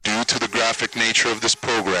graphic nature of this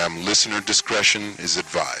program, listener discretion is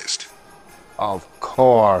advised. Of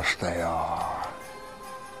course they are.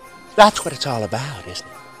 That's what it's all about, isn't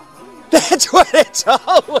it? That's what it's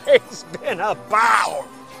always been about.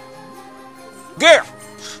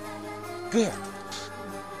 Gifts. Gifts.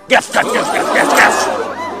 Gifts, gifts, gifts, gifts, gifts, gifts.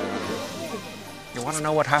 You want to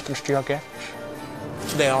know what happens to your gifts?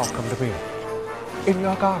 They all come to me. In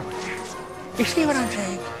your garbage. You see what I'm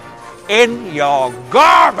saying? In your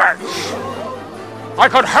garbage. I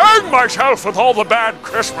could hang myself with all the bad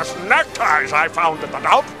Christmas neckties I found in the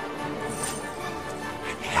dump.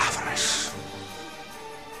 And the avarice.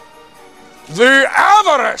 The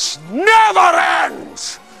avarice never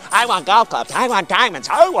ends. I want golf clubs, I want diamonds,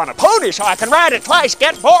 I want a pony so I can ride it twice,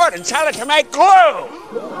 get bored, and sell it to make glue.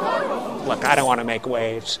 Look, I don't want to make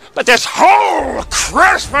waves, but this whole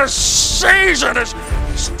Christmas season is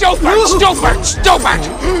stupid, stupid, stupid.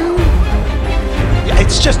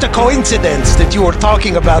 It's just a coincidence that you were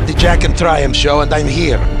talking about the Jack and Triumph show, and I'm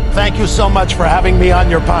here. Thank you so much for having me on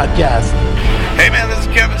your podcast. Hey man, this is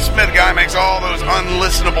Kevin Smith, the guy who makes all those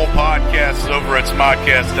unlistenable podcasts over at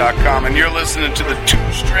smodcast.com, and you're listening to the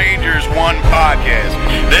Two Strangers, One Podcast.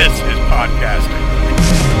 This is podcasting.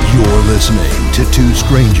 You're listening to Two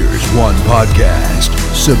Strangers, One Podcast.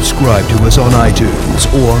 Subscribe to us on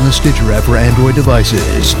iTunes or on the Stitcher app for Android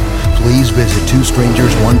devices. Please visit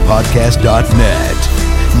twostrangersonepodcast.net.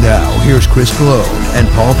 Now, here's Chris Cologne and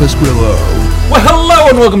Paul Pasquillo. Well, hello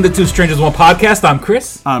and welcome to Two Strangers, One Podcast. I'm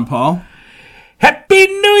Chris. I'm Paul. Happy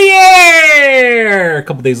New Year! A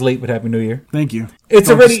couple days late, but Happy New Year. Thank you.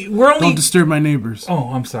 Don't disturb my neighbors. Oh,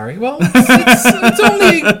 I'm sorry. Well, it's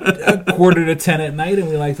only 9:45 at night, and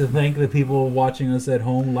we like to thank the people watching us at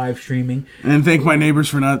home, live streaming. And thank my neighbors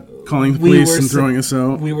for not calling the police and throwing us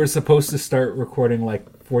out. We were supposed to start recording like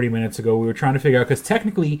 40 minutes ago. We were trying to figure out, because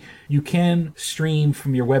technically you can stream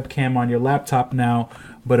from your webcam on your laptop now,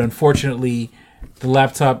 but unfortunately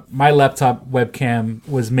my laptop webcam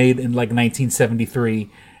was made in like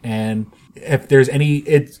 1973, and if there's any,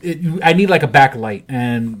 I need like a backlight,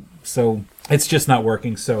 and so it's just not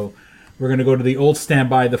working. So we're going to go to the old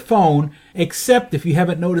standby, the phone, except if you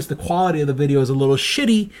haven't noticed, the quality of the video is a little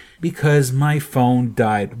shitty because my phone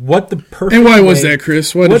died. And why was that,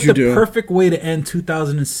 Chris? What did you do? What the perfect way to end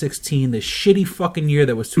 2016, the shitty fucking year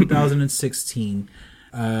that was 2016.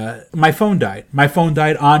 My phone died. My phone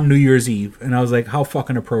died on New Year's Eve, and I was like, how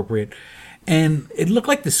fucking appropriate. And it looked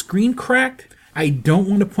like the screen cracked. I don't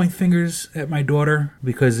want to point fingers at my daughter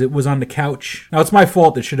because it was on the couch. Now, it's my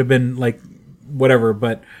fault. It should have been like whatever,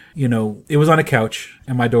 but you know, it was on a couch,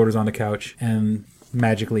 and my daughter's on the couch, and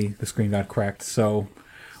magically the screen got cracked. So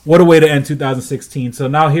what a way to end 2016. So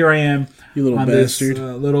now here I am. You little on bastard.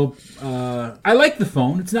 This, I like the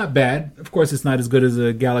phone. It's not bad. Of course, it's not as good as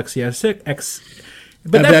a Galaxy S6.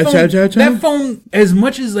 But that phone, as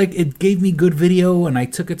much as like it gave me good video, and I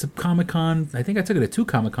took it to Comic-Con. I think I took it to 2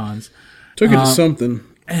 Comic-Cons. Took it to something.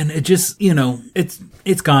 And it just, you know, it's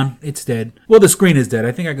gone. It's dead. Well, the screen is dead.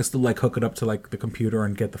 I think I can still like hook it up to like the computer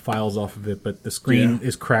and get the files off of it, but the screen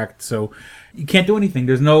is cracked, so you can't do anything.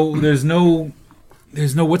 There's no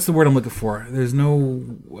what's the word I'm looking for? There's no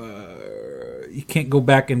you can't go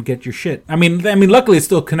back and get your shit. I mean luckily it's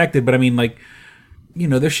still connected, but I mean, like, you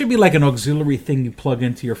know, there should be like an auxiliary thing you plug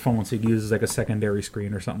into your phone so you can use it as like a secondary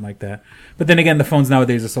screen or something like that. But then again, the phones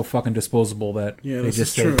nowadays are so fucking disposable that they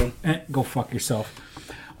just say, go fuck yourself.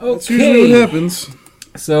 Okay. That's usually what happens.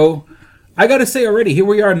 So, I gotta say already, here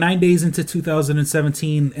we are 9 days into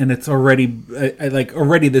 2017, and it's already,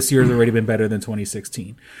 already this year has already been better than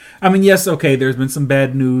 2016. I mean, yes, okay, there's been some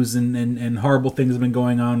bad news and horrible things have been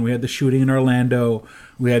going on. We had the shooting in Orlando.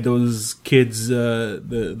 We had those kids,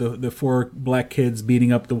 the 4 black kids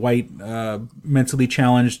beating up the white, mentally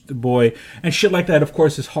challenged boy. And shit like that, of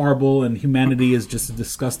course, is horrible, and humanity is just a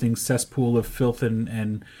disgusting cesspool of filth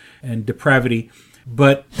and depravity.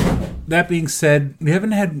 But that being said,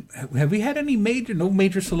 have we had any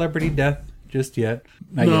major celebrity death just yet?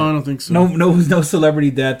 Not yet. I don't think so. No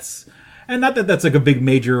celebrity deaths. And not that that's like a big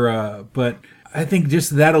major, but I think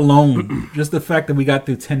just that alone, just the fact that we got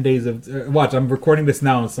through 10 days of... watch, I'm recording this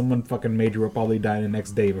now, and someone fucking major will probably die the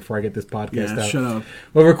next day before I get this podcast out. Shut up.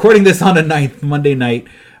 We're recording this on the 9th, Monday night.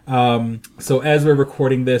 So as we're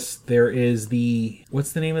recording this, there is the...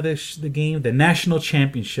 what's the name of the game? The National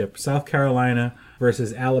Championship. South Carolina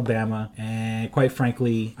versus Alabama. And quite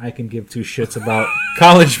frankly, I can give 2 shits about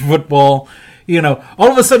college football.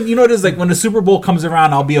 all of a sudden, what it is, like when the Super Bowl comes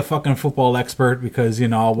around, I'll be a fucking football expert because,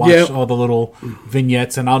 I'll watch all the little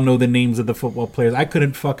vignettes and I'll know the names of the football players. I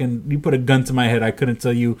couldn't you put a gun to my head, I couldn't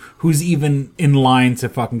tell you who's even in line to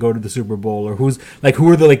fucking go to the Super Bowl, or who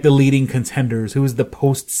are the leading contenders, who's the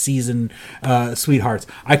postseason sweethearts.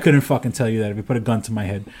 I couldn't fucking tell you that if you put a gun to my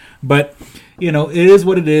head. But, it is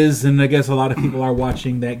what it is, and I guess a lot of people are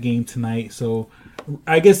watching that game tonight, so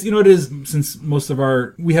I guess, it is, since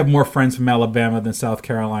we have more friends from Alabama than South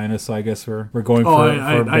Carolina, so I guess we're going for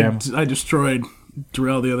Bama. I destroyed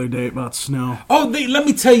Darrell the other day about snow. Oh, let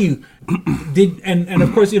me tell you, and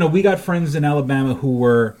of course, we got friends in Alabama who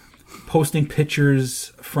were posting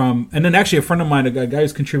pictures from, and then actually a friend of mine, a guy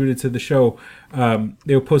who's contributed to the show,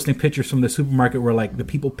 they were posting pictures from the supermarket where the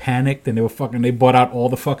people panicked and they bought out all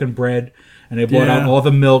the fucking bread and they bought out all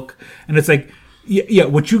the milk, and it's like, yeah,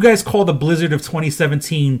 what you guys call the blizzard of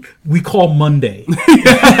 2017, we call Monday.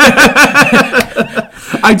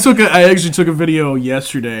 I actually took a video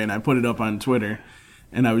yesterday and I put it up on Twitter,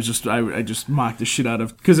 and I just mocked the shit out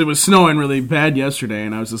of, because it was snowing really bad yesterday,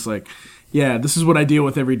 and I was just like, yeah, this is what I deal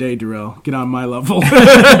with every day, Darrell. Get on my level.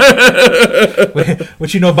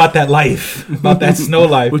 What you know about that life, about that snow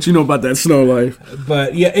life? What you know about that snow life?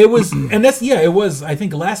 But yeah, it was, and it was. I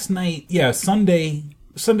think last night, Sunday.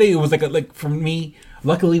 It was like for me.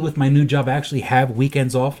 Luckily, with my new job, I actually have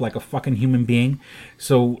weekends off like a fucking human being.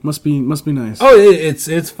 So must be nice. Oh,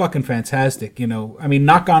 it's fucking fantastic. I mean,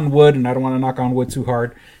 knock on wood, and I don't want to knock on wood too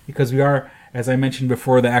hard because we are, as I mentioned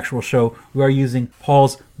before the actual show, we are using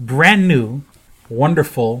Paul's brand new,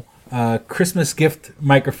 wonderful Christmas gift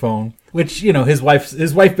microphone, which his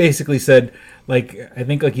wife basically said, I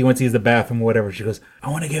think he went to use the bathroom or whatever. She goes, I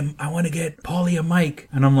want to get Paulie a mic,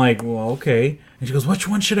 and I'm like, well, okay. And she goes, which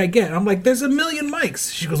one should I get? And I'm like, there's a million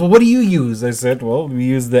mics. She goes, well, what do you use? I said, well, we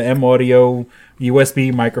use the M Audio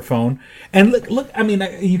USB microphone. And look, I mean,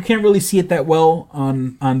 you can't really see it that well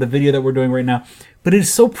on the video that we're doing right now, but it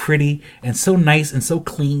is so pretty and so nice and so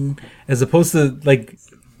clean, as opposed to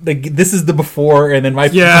this is the before, and then my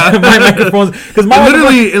microphones, because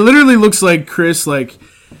it literally looks like Chris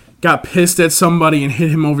got pissed at somebody and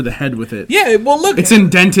hit him over the head with it. Yeah, well, look, it's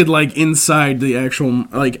indented inside the actual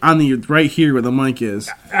on the right here where the mic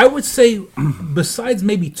is. I would say, besides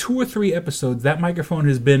maybe 2 or 3 episodes, that microphone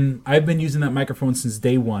I've been using that microphone since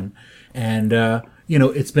day one, and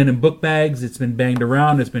it's been in book bags, it's been banged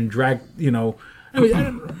around, it's been dragged. I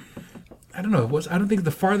mean, I don't know. I don't think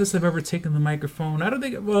the farthest I've ever taken the microphone. I don't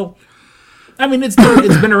think. Well, I mean, it's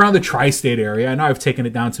been around the tri-state area. I know I've taken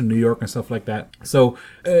it down to New York and stuff like that. So,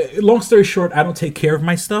 long story short, I don't take care of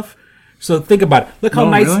my stuff. So think about it. Look how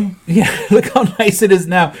nice. Really? Yeah, look how nice it is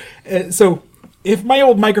now. So, if my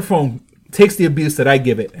old microphone takes the abuse that I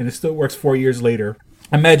give it, and it still works 4 years later,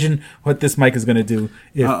 imagine what this mic is going to do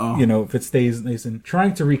if it stays nice. And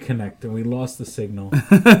trying to reconnect, and we lost the signal.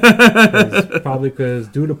 Probably because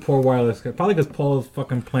due to poor wireless. Probably because Paul is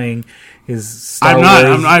fucking playing his Star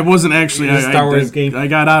Wars. I wasn't actually. Star Wars game. I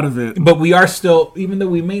got out of it. But we are still, even though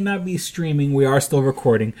we may not be streaming, we are still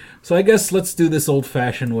recording. So I guess let's do this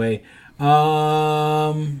old-fashioned way.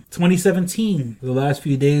 2017, the last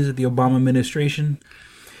few days of the Obama administration,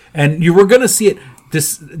 and you were going to see it.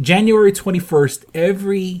 This January 21st,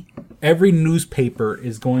 every newspaper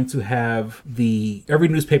is going to have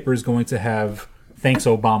 "Thanks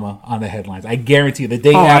Obama" on the headlines. I guarantee you. The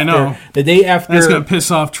day after that's gonna piss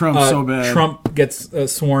off Trump so bad. Trump gets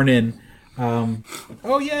sworn in.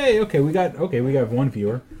 Oh yay! Okay, we got one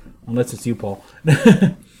viewer, unless it's you, Paul.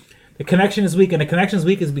 The connection is weak, and the connection is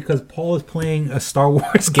weak is because Paul is playing a Star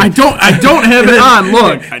Wars game. I don't have it on.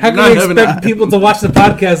 Look, how can we expect people to watch the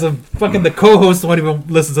podcast if fucking the co-host won't even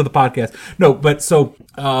listen to the podcast? No, but so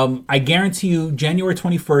I guarantee you, January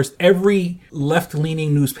 21st, every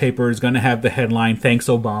left-leaning newspaper is going to have the headline "Thanks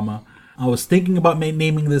Obama." I was thinking about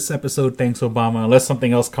naming this episode "Thanks Obama," unless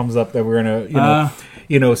something else comes up that we're gonna,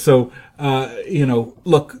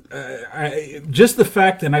 look, just the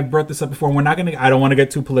fact, and I brought this up before, I don't want to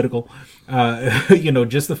get too political,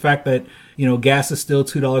 just the fact that, gas is still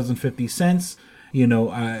 $2.50,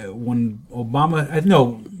 when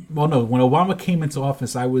Obama came into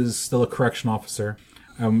office, I was still a correction officer.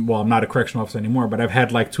 I'm not a correction officer anymore, but I've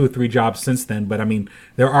had 2 or 3 jobs since then. But I mean,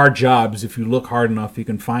 there are jobs. If you look hard enough, you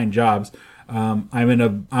can find jobs.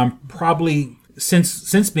 I'm probably,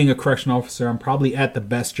 since being a correction officer, I'm probably at the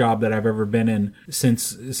best job that I've ever been in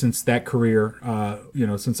since that career.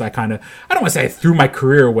 Since I don't want to say I threw my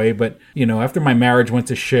career away, but after my marriage went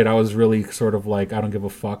to shit, I was really sort of I don't give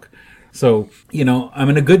a fuck. So, I'm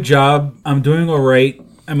in a good job. I'm doing all right.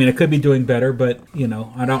 I mean, it could be doing better, but I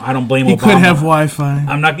don't blame He Obama. could have Wi-Fi.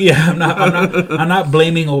 I'm not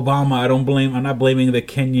blaming Obama. I'm not blaming the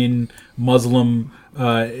Kenyan Muslim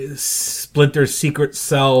splinter secret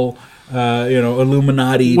cell,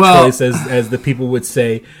 Illuminati choice, as the people would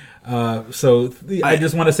say. I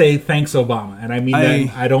just want to say thanks, Obama, and I mean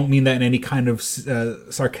that. I don't mean that in any kind of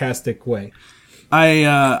sarcastic way.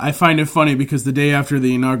 I find it funny because the day after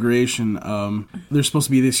the inauguration, there's supposed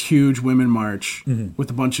to be this huge women march with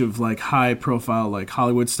a bunch of like high profile like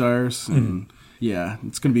Hollywood stars, and yeah,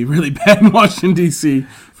 it's gonna be really bad in Washington D.C.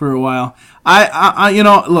 for a while.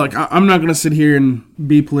 Look, I'm not gonna sit here and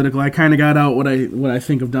be political. I kind of got out what I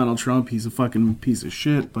think of Donald Trump. He's a fucking piece of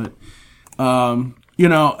shit, but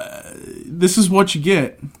this is what you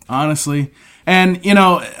get, honestly. And,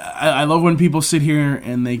 I love when people sit here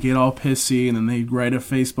and they get all pissy and then they write a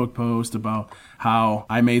Facebook post about how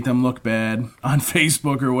I made them look bad on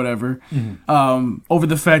Facebook or whatever over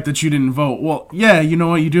the fact that you didn't vote. Well, yeah, you know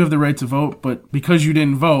what? You do have the right to vote, but because you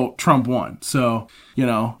didn't vote, Trump won. So, you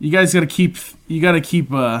guys got to keep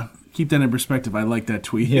that in perspective. I like that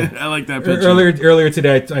tweet. Yeah. I like that picture. Earlier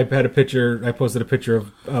today, I had a picture. I posted a picture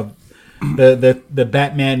of the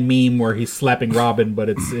Batman meme where he's slapping Robin, but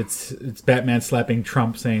it's Batman slapping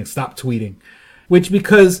Trump, saying stop tweeting. Which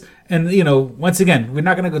once again, we're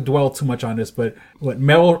not going to go dwell too much on this, but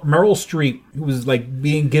Meryl Streep, who was like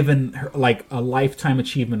being given like a lifetime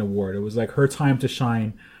achievement award. It was like her time to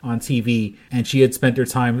shine on TV, and she had spent her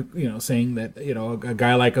time saying that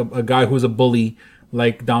a guy who's a bully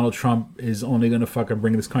like Donald Trump is only going to fucking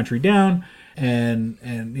bring this country down. And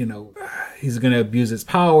he's going to abuse his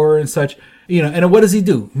power and such, and what does he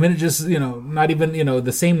do? I mean, just, not even,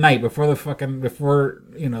 the same night before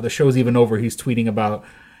the show's even over, he's tweeting about,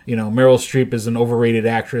 Meryl Streep is an overrated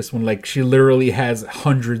actress when like she literally has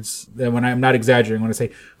hundreds, when I'm not exaggerating when I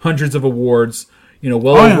say hundreds of awards,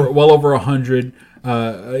 well over 100.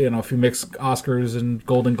 If you mix Oscars and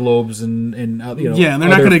Golden Globes and and they're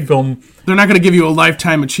not going to give you a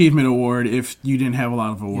lifetime achievement award if you didn't have a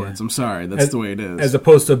lot of awards. Yeah. I'm sorry, that's the way it is. As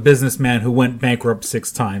opposed to a businessman who went bankrupt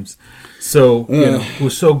 6 times, so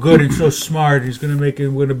who's so good and so smart, he's going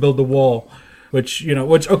to build the wall.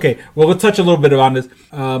 Okay, well, we'll touch a little bit on this.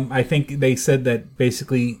 I think they said that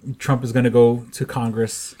basically Trump is going to go to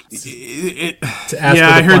Congress to ask.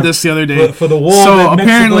 Yeah, I heard this the other day for the wall. So that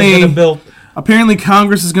apparently, Mexico's gonna build. Apparently,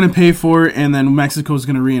 Congress is going to pay for it, and then Mexico is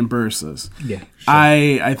going to reimburse us. Yeah, sure.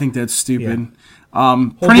 I think that's stupid. Yeah.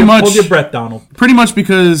 Hold your breath, Donald. Pretty much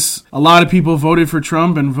because a lot of people voted for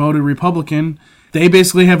Trump and voted Republican. They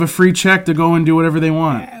basically have a free check to go and do whatever they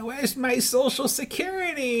want. Where's my Social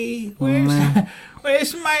Security? Where's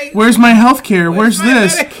my health care? Where's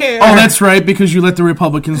this? Medicare? Oh, that's right, because you let the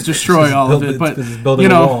Republicans destroy all of it. But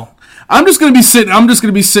I'm just gonna be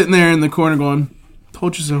sitting there in the corner going,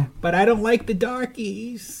 "Told you so." But I don't like the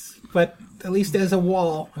darkies. But at least there's a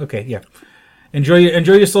wall. Okay, yeah. Enjoy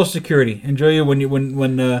your Social Security. Enjoy it when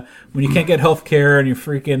you can't get health care and you're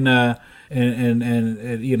freaking.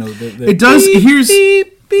 It does. Here's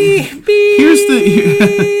the.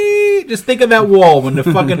 Just think of that wall when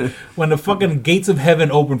the fucking gates of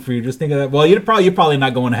heaven open for you. Just think of that. Well, you're probably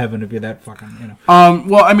not going to heaven if you're that fucking.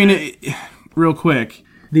 Well, I mean, real quick,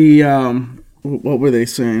 what were they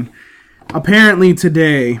saying? Apparently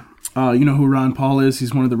today, you know who Ron Paul is?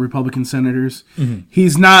 He's one of the Republican senators. Mm-hmm.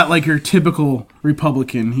 He's not like your typical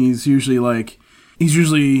Republican. He's usually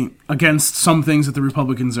against some things that the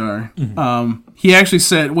Republicans are. Mm-hmm. He actually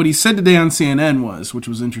said, what he said today on CNN which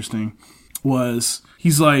was interesting, was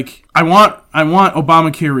he's like, I want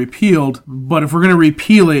Obamacare repealed, but if we're going to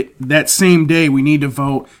repeal it that same day, we need to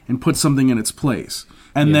vote and put something in its place.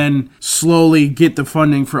 And then slowly get the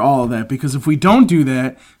funding for all of that. Because if we don't do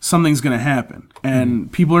that, something's going to happen.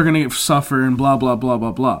 And people are going to suffer and blah, blah, blah,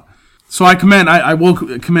 blah, blah. So I will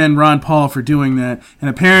commend Ron Paul for doing that. And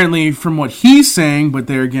apparently from what he's saying, but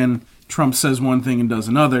there again, Trump says one thing and does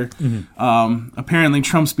another. Mm-hmm. Apparently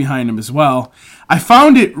Trump's behind him as well. I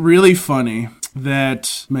found it really funny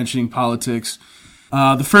that, mentioning politics,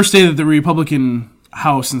 the first day that the Republican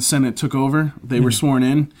House and Senate took over, they were sworn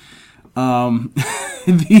in.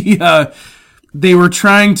 They were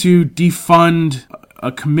trying to defund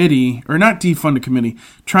a committee, or not defund a committee,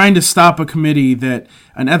 trying to stop a committee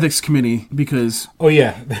an ethics committee, because... Oh,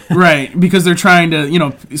 yeah. Right, because they're trying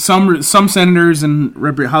to, some senators and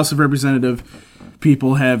House of Representative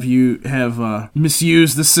people have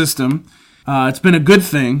misused the system. It's been a good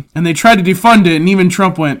thing, and they tried to defund it, and even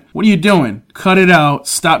Trump went, "What are you doing? Cut it out.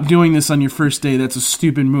 Stop doing this on your first day. That's a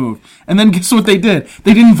stupid move." And then guess what they did?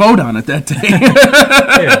 They didn't vote on it that day.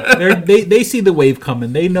 They see the wave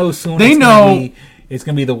coming. They know soon. They know. It's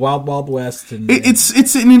going to be the Wild Wild West. And it's going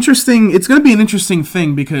to be an interesting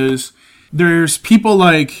thing because there's people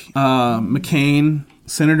like McCain,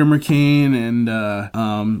 Senator McCain,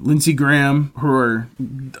 and Lindsey Graham, who are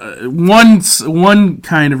one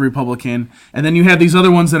kind of Republican, and then you have these other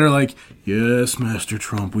ones that are like, yes, Master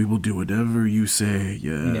Trump, we will do whatever you say,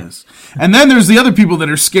 yes. Yeah. And then there's the other people that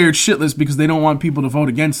are scared shitless because they don't want people to vote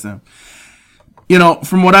against them. You know,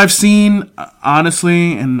 from what I've seen,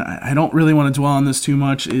 honestly, and I don't really want to dwell on this too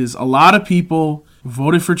much, is a lot of people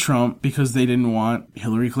voted for Trump because they didn't want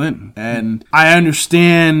Hillary Clinton. And I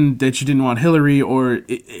understand that you didn't want Hillary, or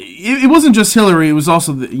it wasn't just Hillary, it was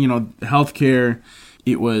also the, healthcare.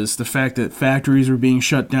 It was the fact that factories were being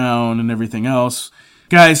shut down and everything else.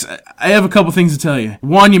 Guys, I have a couple things to tell you.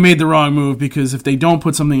 One, you made the wrong move because if they don't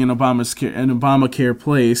put something in Obamacare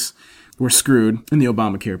place, we're screwed in the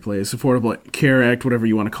Obamacare place, Affordable Care Act, whatever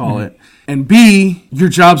you want to call it. And B, your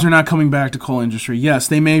jobs are not coming back to coal industry. Yes,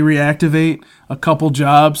 they may reactivate a couple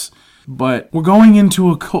jobs, but we're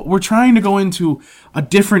trying to go into a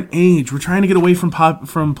different age. We're trying to get away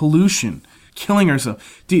from pollution, killing ourselves.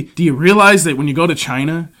 Do you realize that when you go to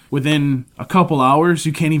China, within a couple hours,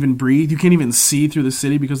 you can't even breathe. You can't even see through the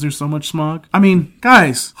city because there's so much smog. I mean,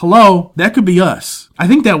 guys, hello, that could be us. I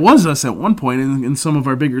think that was us at one point in some of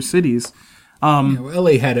our bigger cities.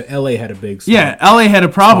 LA had a big. Yeah, LA had a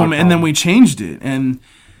problem, and then we changed it. And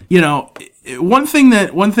one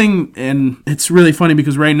thing, and it's really funny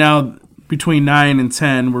because right now between 9 and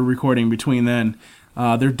 10, we're recording between then.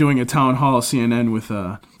 They're doing a town hall at CNN with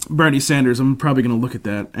Bernie Sanders. I'm probably going to look at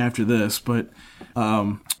that after this, but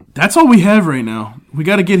that's all we have right now. We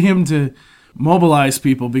got to get him to mobilize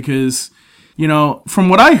people because, from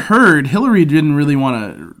what I heard, Hillary didn't really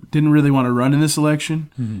want to run in this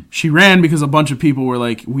election. Mm-hmm. She ran because a bunch of people were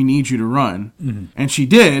like, "We need you to run," and she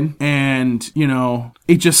did. And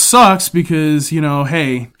it just sucks because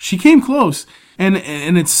hey, she came close. And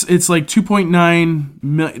it's like 2.9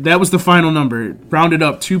 million. That was the final number. Rounded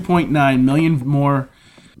up, 2.9 million more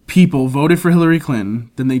people voted for Hillary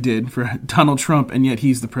Clinton than they did for Donald Trump, and yet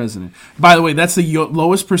he's the president. By the way, that's the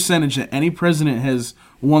lowest percentage that any president has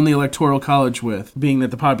won the Electoral College with, being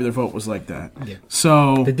that the popular vote was like that. Yeah.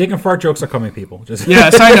 So the dick and fart jokes are coming, people.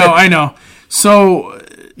 Yes, I know. So,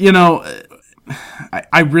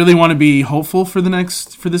 I really want to be hopeful for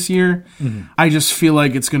this year. Mm-hmm. I just feel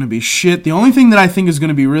like it's going to be shit. The only thing that I think is going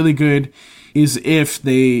to be really good is if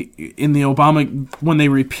when they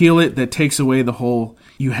repeal it, that takes away the whole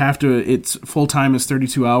it's full time is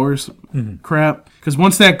 32 hours crap. Because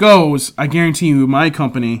once that goes, I guarantee you my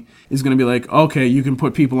company is going to be like, okay, you can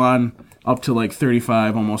put people on up to like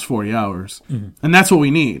 35, almost 40 hours. Mm-hmm. And that's what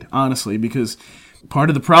we need, honestly, because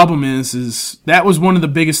part of the problem is that was one of the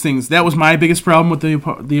biggest things. That was my biggest problem with the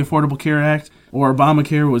Affordable Care Act or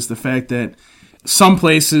Obamacare, was the fact that some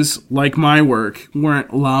places, like my work,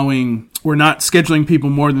 we're not scheduling people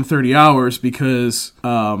more than 30 hours because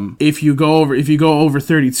if you go over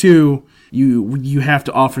 32, you have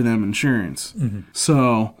to offer them insurance. Mm-hmm.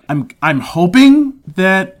 So I'm hoping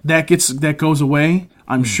that goes away.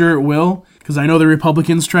 I'm sure it will, because I know the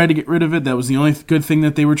Republicans tried to get rid of it. That was the only good thing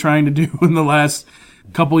that they were trying to do in the last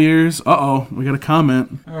couple years. We got a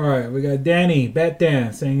comment. All right, we got Danny, Bat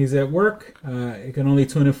Dan, saying he's at work. He can only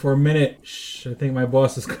tune in for a minute. Shh, I think my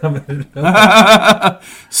boss is coming.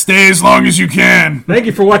 Stay as long as you can. Thank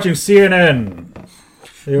you for watching CNN.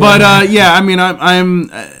 But yeah, I mean,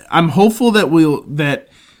 I'm hopeful that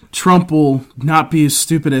Trump will not be as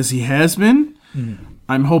stupid as he has been. Mm-hmm.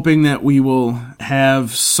 I'm hoping that we will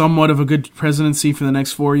have somewhat of a good presidency for the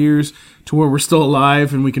next 4 years, to where we're still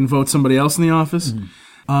alive and we can vote somebody else in the office.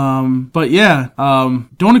 Mm-hmm. But yeah,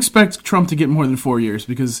 don't expect Trump to get more than 4 years,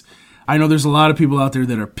 because I know there's a lot of people out there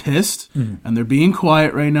that are pissed, and they're being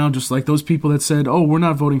quiet right now, just like those people that said, "Oh, we're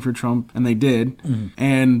not voting for Trump," and they did. Mm-hmm.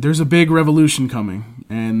 And there's a big revolution coming,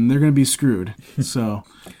 and they're going to be screwed. So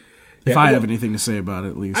if I have anything to say about it,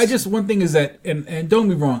 at least. One thing is that, and don't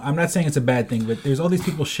be wrong, I'm not saying it's a bad thing, but there's all these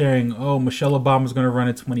people sharing, "Oh, Michelle Obama's going to run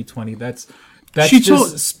in 2020." That's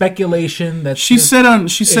speculation. She said on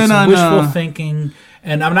wishful thinking,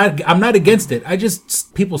 and I'm not against it.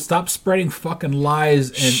 People stop spreading fucking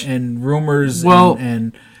lies and rumors. Well,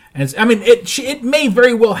 and I mean, it may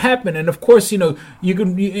very well happen, and of course, you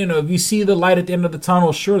can if you see the light at the end of the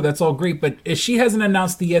tunnel, sure, that's all great. But if she hasn't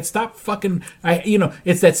announced it yet, stop fucking.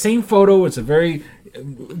 It's that same photo. It's a very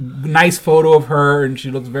nice photo of her, and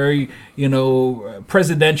she looks very,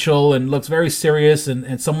 presidential and looks very serious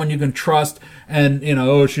and someone you can trust. And,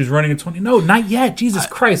 she's running in 20. No, not yet. Jesus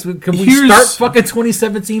Christ. Can we start fucking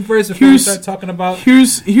 2017 first before we start talking about...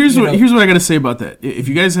 Here's what I got to say about that. If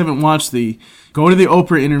you guys haven't watched go to the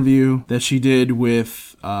Oprah interview that she did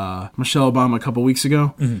with Michelle Obama a couple weeks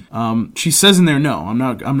ago. Mm-hmm. She says in there, no,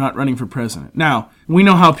 I'm not running for president. Now, we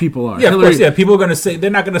know how people are. Yeah, of course, yeah. People are going to say, they're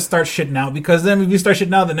not going to start shitting out, because then if you start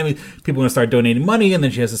shitting out, then people are going to start donating money, and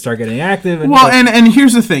then she has to start getting active. And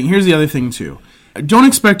here's the thing. Here's the other thing, too. Don't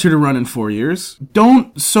expect her to run in 4 years.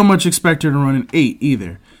 Don't so much expect her to run in 8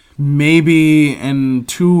 either. Maybe in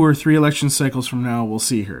 2 or 3 election cycles from now, we'll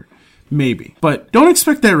see her. Maybe. But don't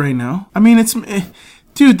expect that right now. I mean,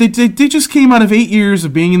 dude, they just came out of 8 years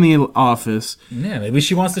of being in the office. Yeah, maybe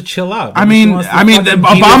she wants to chill out.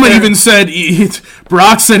 Obama even said,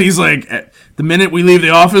 Barack said he's like, the minute we leave the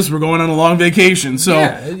office, we're going on a long vacation. So,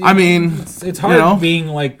 it's hard being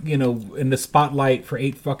in the spotlight for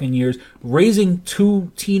 8 fucking years, raising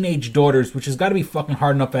 2 teenage daughters, which has got to be fucking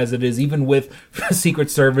hard enough as it is, even with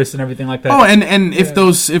Secret Service and everything like that. Oh, and if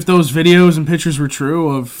those videos and pictures were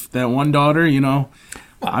true of that one daughter,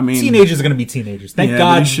 teenagers are going to be teenagers. Thank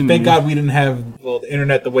God we didn't have the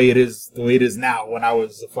internet the way it is now. When I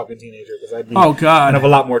was a fucking teenager, because I'd have a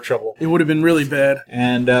lot more trouble. It would have been really bad.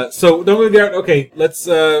 And so don't move there. Okay, let's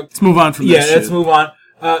move on from this. Yeah, let's move on.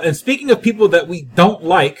 And speaking of people that we don't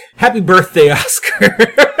like, happy birthday,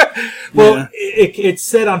 Oscar. Well, it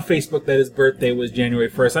said on Facebook that his birthday was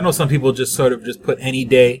January 1st. I know some people just put any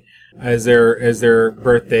day as their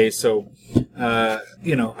birthday. So,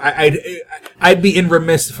 I'd be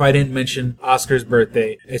remiss if I didn't mention Oscar's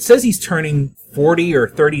birthday. It says he's turning 40 or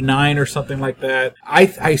 39 or something like that.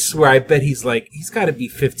 I swear, I bet he's got to be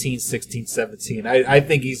 15, 16, 17. I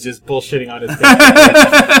think he's just bullshitting on his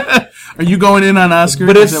birthday. Are you going in on Oscar?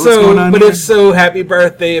 But if so, happy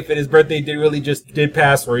birthday. If his birthday did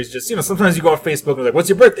pass, or he's just, sometimes you go on Facebook and like, what's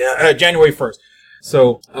your birthday? January 1st.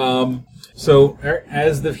 So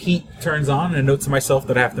as the heat turns on, and note to myself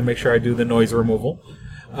that I have to make sure I do the noise removal.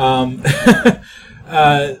 How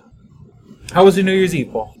was your New Year's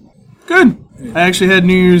Eve, Paul? Good. I actually had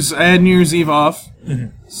New Year's Eve off,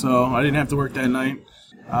 so I didn't have to work that night.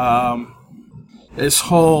 This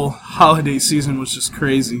whole holiday season was just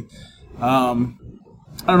crazy. I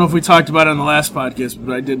don't know if we talked about it on the last podcast,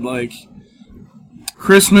 but I did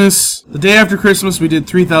Christmas. The day after Christmas, we did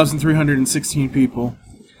 3,316 people.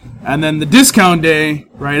 And then the discount day,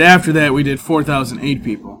 right after that, we did 4,008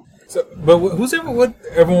 people. So, but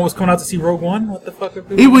everyone was coming out to see Rogue One? What the fuck? It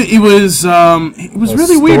was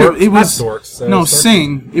really weird. It was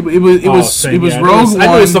Sing. It was Rogue One. I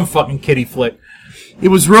know it was some fucking kiddie flick. It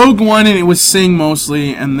was Rogue One, and it was Sing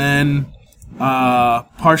mostly, and then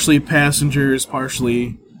partially Passengers,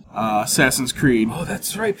 partially Assassin's Creed. Oh,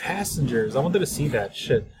 that's right, Passengers. I wanted to see that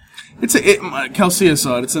shit. Kelsey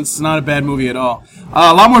saw it. It's not a bad movie at all.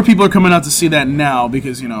 A lot more people are coming out to see that now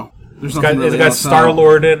because there's nothing really else. It's got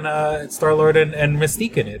Star-Lord and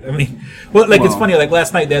Mystique in it. I mean, it's funny. Like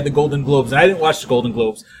last night they had the Golden Globes, and I didn't watch the Golden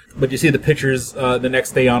Globes, but you see the pictures the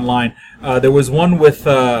next day online. There was one with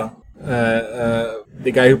the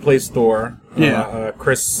guy who plays Thor.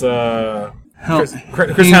 Chris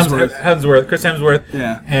Hemsworth,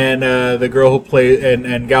 yeah, and the girl who played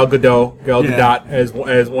and Gal Gadot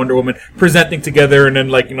as Wonder Woman, presenting together, and then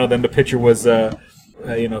then the picture was Thor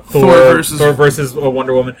versus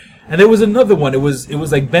Wonder Woman, and there was another one. It was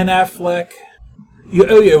like Ben Affleck.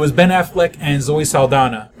 It was Ben Affleck and Zoe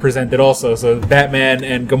Saldana presented also. So Batman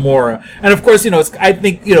and Gamora, and of course I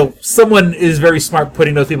think someone is very smart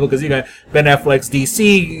putting those people, because you got Ben Affleck's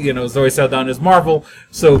DC, Zoe Saldana's Marvel,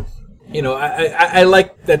 so. I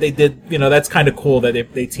like that they did, that's kind of cool that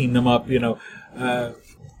they teamed them up, I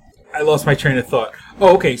lost my train of thought.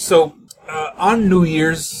 Oh, okay, so on New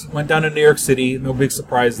Year's, went down to New York City, no big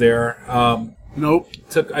surprise there. Nope.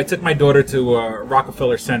 I took my daughter to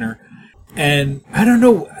Rockefeller Center, and I don't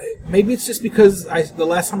know, maybe it's just because the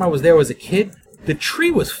last time I was there was a kid. The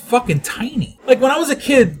tree was fucking tiny. Like, when I was a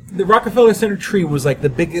kid, the Rockefeller Center tree was like the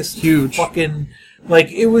biggest, huge fucking,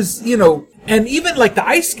 it was, and even like the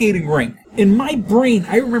ice skating rink, in my brain,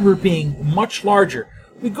 I remember it being much larger.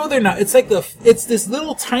 We go there now, it's it's this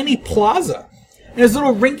little tiny plaza. And there's a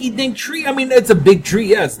little rinky-dink tree. I mean, it's a big tree,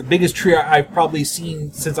 yeah. It's the biggest tree I've probably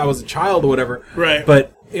seen since I was a child or whatever. Right.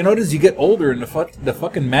 But, as you get older and the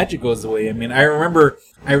fucking magic goes away. I mean, I remember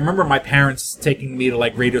my parents taking me to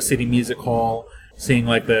Radio City Music Hall, seeing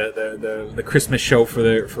the Christmas show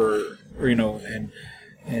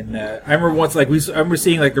and I remember once I remember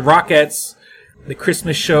seeing the Rockettes, the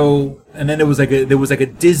Christmas show, and then there was a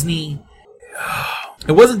Disney.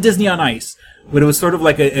 It wasn't Disney on Ice, but it was sort of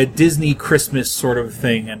like a Disney Christmas sort of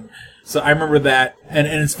thing. And so I remember that. And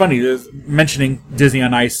it's funny, mentioning Disney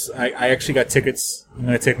on Ice, I actually got tickets. I'm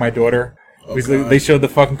going to take my daughter. They showed the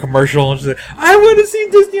fucking commercial, and she's like, I want to see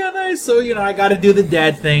Disney on Ice. So, I got to do the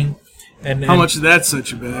dad thing. And how much did that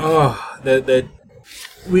set you back? Oh,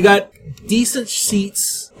 we got decent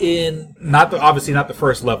seats in, obviously not the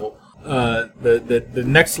first level. The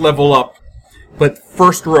next level up, but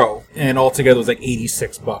first row, and altogether was like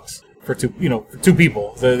 $86 for two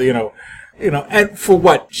people. So, and for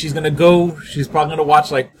what? She's probably gonna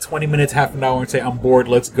watch like 20 minutes, half an hour, and say, I'm bored,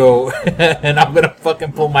 let's go. And I'm gonna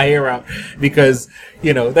fucking pull my hair out because,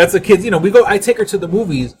 that's a kid, I take her to the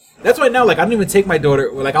movies. That's why now, like, I don't even take my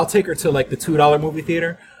daughter, like, I'll take her to like the $2 movie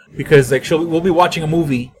theater because like we'll be watching a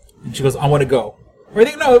movie and she goes, I want to go. Or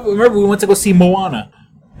remember we went to go see Moana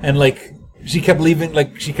and like, she kept leaving,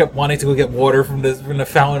 like, she kept wanting to go get water from the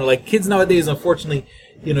fountain. Like, kids nowadays, unfortunately,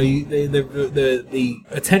 the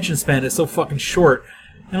attention span is so fucking short.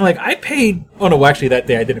 And like, I paid. Oh no, actually, that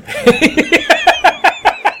day I didn't pay.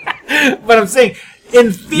 But I'm saying,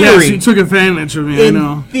 in theory, she took advantage of me. I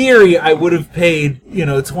know. In theory, I would have paid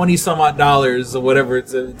 $20 some odd or whatever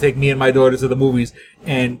to take me and my daughter to the movies,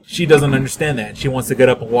 and she doesn't understand that. She wants to get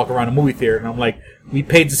up and walk around a movie theater, and I'm like, we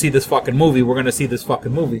paid to see this fucking movie. We're gonna see this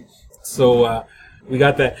fucking movie. So we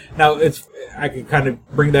got that. Now I can kind of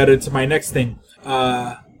bring that into my next thing.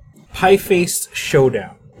 Pie-Faced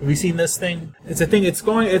Showdown. Have you seen this thing? It's a thing. It's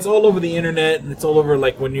all over the internet, and it's all over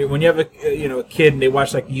like when you have a kid and they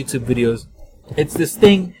watch like YouTube videos. It's this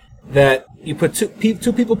thing that you put two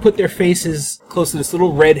people put their faces close to this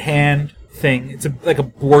little red hand thing. It's like a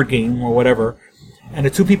board game or whatever, and the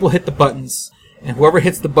two people hit the buttons. And whoever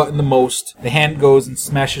hits the button the most, the hand goes and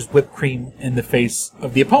smashes whipped cream in the face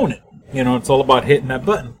of the opponent. It's all about hitting that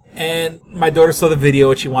button. And my daughter saw the video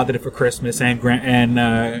and she wanted it for Christmas, and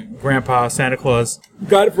Grandpa Santa Claus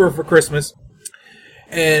got it for her for Christmas.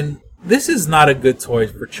 And this is not a good toy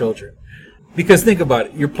for children. Because think about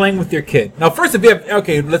it, you're playing with your kid. Now first, if you have,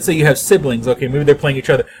 let's say you have siblings, maybe they're playing each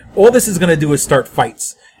other. All this is going to do is start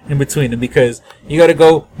fights in between them because you got to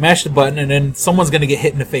go mash the button and then someone's going to get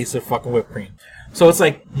hit in the face with fucking whipped cream. So it's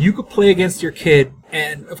like you could play against your kid,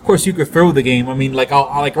 and of course you could throw the game. I mean, like I'll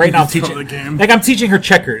like right now I'm teaching her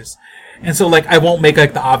checkers, and so like I won't make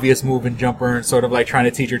like the obvious move and jumper and sort of like trying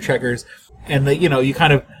to teach her checkers, and you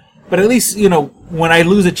kind of, but at least when I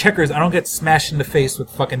lose at checkers, I don't get smashed in the face with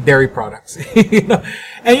fucking dairy products,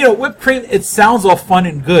 And whipped cream, it sounds all fun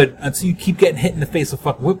and good until you keep getting hit in the face with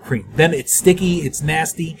fucking whipped cream. Then it's sticky, it's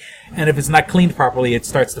nasty, and if it's not cleaned properly, it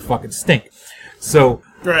starts to fucking stink. So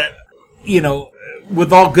right.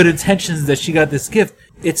 With all good intentions that she got this gift,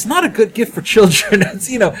 it's not a good gift for children. It's,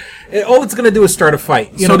 all it's going to do is start a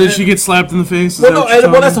fight. Did she get slapped in the face? Well,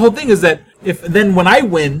 that's the whole thing is that then when I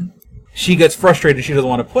win, she gets frustrated. She doesn't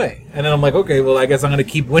want to play. And then I'm like, okay, well, I guess I'm going to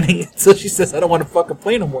keep winning until she says, I don't want to fucking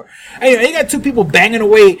play no more. And you got two people banging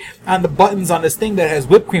away on the buttons on this thing that has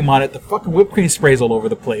whipped cream on it. The fucking whipped cream sprays all over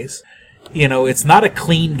the place. It's not a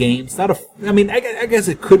clean game. It's not I guess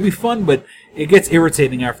it could be fun, but it gets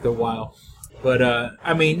irritating after a while. But,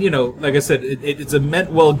 like I said, it's a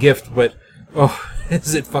meant well gift, but,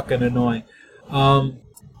 is it fucking annoying.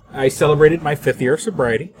 I celebrated my 5th year of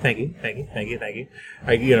sobriety. Thank you.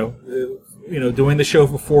 I, doing the show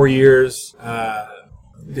for 4 years,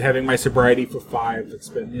 having my sobriety for 5. It's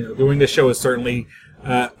been, doing the show has certainly,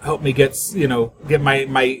 helped me get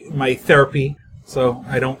my therapy. So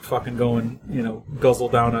I don't fucking go and, guzzle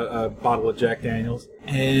down a bottle of Jack Daniels.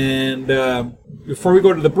 And, before we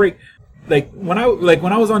go to the break, when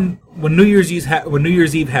New Year's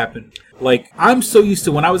Eve happened, like I'm so used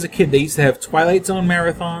to when I was a kid, they used to have Twilight Zone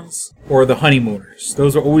marathons or the Honeymooners.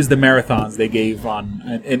 Those are always the marathons they gave on.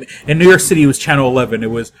 And in New York City, it was Channel 11.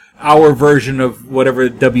 It was our version of whatever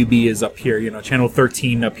WB is up here. Channel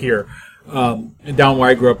 13 up here. And down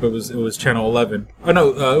where I grew up, it was Channel 11. Oh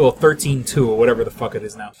no, 13.2 or whatever the fuck it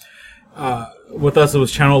is now. With us, it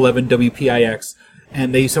was Channel 11 WPIX,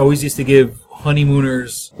 and they always used to give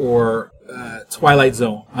Honeymooners or Twilight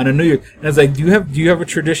Zone on a New Year. And I was like, do you have a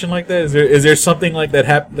tradition like that? Is there something like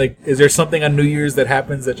that is there something on New Year's that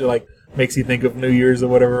happens that like makes you think of New Year's or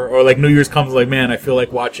whatever? Or like New Year's comes like, man, I feel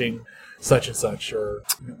like watching such and such or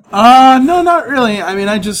no, not really. I mean,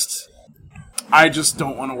 I just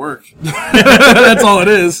don't want to work. That's all it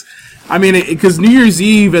is. I mean, because New Year's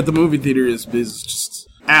Eve at the movie theater is just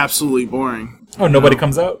absolutely boring. Oh, nobody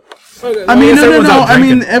comes out? I mean, no. I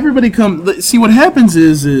mean, everybody See, what happens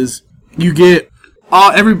is you get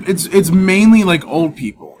it's mainly like old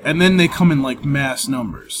people, and then they come in like mass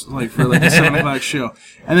numbers, like for like a 7 o'clock show.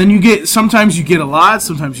 And then sometimes you get a lot,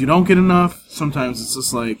 sometimes you don't get enough. Sometimes it's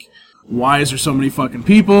just like, why is there so many fucking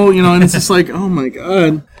people? You know, and it's just like, oh my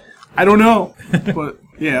god, I don't know. But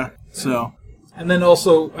yeah, so. And then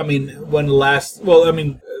also, I mean, one of the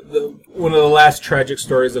last tragic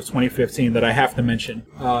stories of 2015 that I have to mention,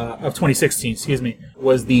 of 2016, excuse me,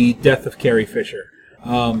 was the death of Carrie Fisher.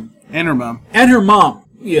 And her mom. And her mom,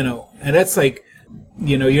 you know, and that's like,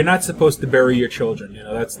 you know, you're not supposed to bury your children. You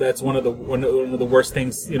know, that's one of the worst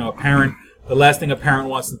things. You know, a parent. The last thing a parent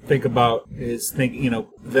wants to think about is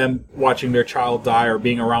them watching their child die or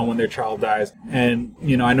being around when their child dies. And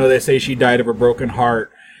you know, I know they say she died of a broken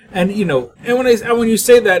heart. And you know, and when you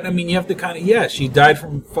say that, I mean, you have to kind of she died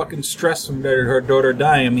from fucking stress from her daughter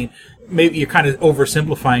dying. I mean, maybe you're kind of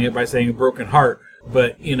oversimplifying it by saying a broken heart.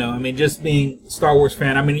 But you know, I mean, just being a Star Wars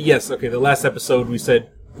fan. I mean, yes, okay. The last episode we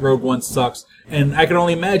said Rogue One sucks, and I can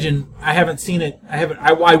only imagine. I haven't seen it.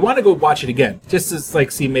 I want to go watch it again, just to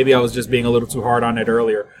like see. Maybe I was just being a little too hard on it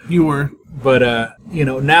earlier. You were, but you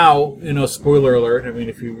know, now, you know, spoiler alert. I mean,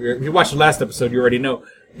 if you watched the last episode, you already know.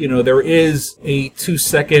 You know, there is a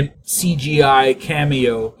 2-second CGI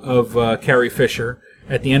cameo of Carrie Fisher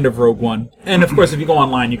at the end of Rogue One, and of course, if you go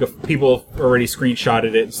online, people already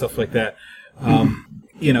screenshotted it and stuff like that.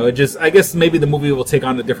 You know, I guess maybe the movie will take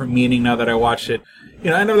on a different meaning now that I watched it.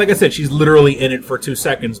 You know, I know, like I said, she's literally in it for 2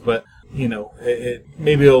 seconds, but, you know,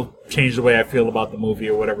 maybe it'll change the way I feel about the movie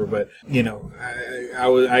or whatever. But, you know,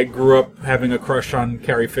 I grew up having a crush on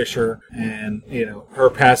Carrie Fisher, and, you know,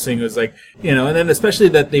 her passing was like, you know, and then especially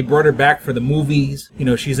that they brought her back for the movies. You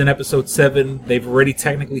know, she's in episode 7. They've already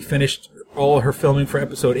technically finished all her filming for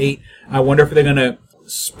episode 8. I wonder if they're going to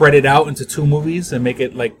spread it out into 2 movies and make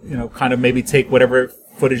it like, you know, kind of maybe take whatever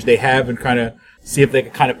footage they have and kind of see if they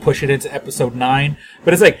can kind of push it into episode 9.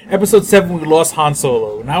 But it's like, episode 7 we lost Han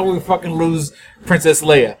Solo. Now we fucking lose Princess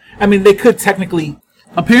Leia. I mean, they could technically...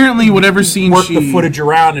 Apparently, whatever scene work the footage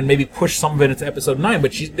around and maybe push some of it into episode 9,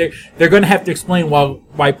 but they're going to have to explain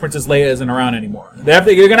why Princess Leia isn't around anymore. You're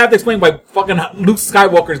going to have to explain why fucking Luke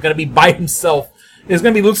Skywalker is going to be by himself. It's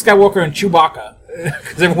going to be Luke Skywalker and Chewbacca.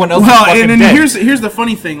 Because everyone else is fucking and dead. Here's the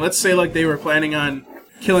funny thing. Let's say like they were planning on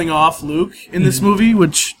killing off Luke in this movie,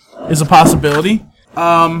 which is a possibility.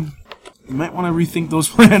 You might want to rethink those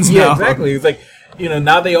plans now. Yeah, exactly. It's like, you know,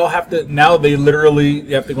 now they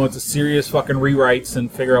literally have to go into serious fucking rewrites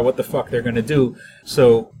and figure out what the fuck they're going to do.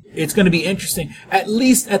 So it's going to be interesting. At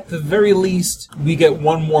the very least, we get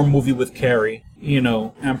one more movie with Carrie. You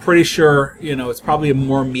know, I'm pretty sure, you know, it's probably a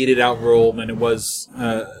more meted out role than it was,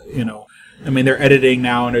 you know. I mean, they're editing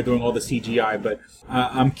now and they're doing all the CGI, but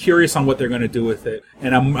I'm curious on what they're going to do with it,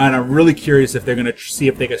 and I'm really curious if they're going to see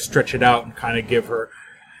if they can stretch it out and kind of give her,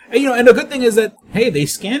 and, you know. And the good thing is that they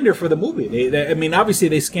scanned her for the movie. I mean, obviously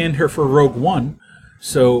they scanned her for Rogue One,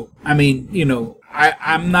 so I mean, you know,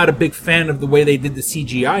 I'm not a big fan of the way they did the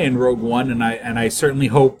CGI in Rogue One, and I certainly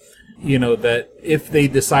hope, you know, that if they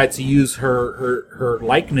decide to use her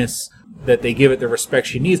likeness, that they give it the respect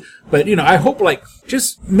she needs. But, you know, I hope, like,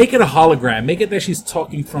 just make it a hologram. Make it that she's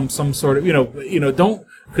talking from some sort of, you know, don't,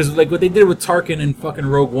 because, like, what they did with Tarkin in fucking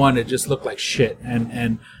Rogue One, it just looked like shit.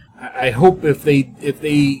 And I hope if they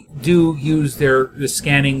do use the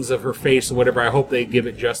scannings of her face or whatever, I hope they give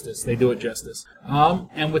it justice. They do it justice.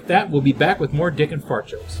 And with that, we'll be back with more Dick and Fart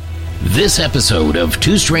jokes. This episode of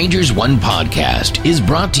Two Strangers, One Podcast is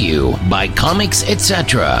brought to you by Comics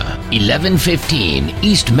Etc. 1115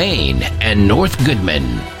 East Main and North Goodman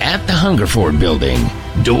at the Hungerford Building,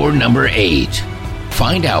 door number 8.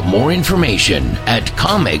 Find out more information at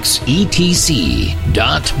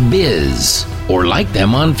comicsetc.biz or like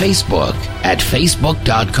them on Facebook at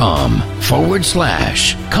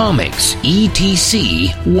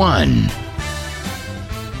facebook.com/comicsetc1.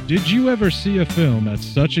 Did you ever see a film at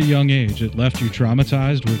such a young age it left you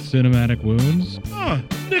traumatized with cinematic wounds?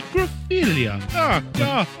 Necrophilia.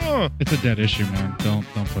 It's a dead issue, man. Don't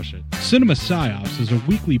push it. Cinema Psyops is a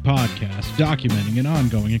weekly podcast documenting an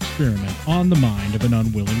ongoing experiment on the mind of an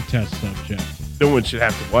unwilling test subject. No one should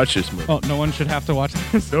have to watch this movie. Oh, no one should have to watch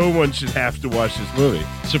this? No one should have to watch this movie.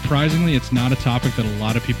 Surprisingly, it's not a topic that a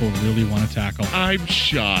lot of people really want to tackle. I'm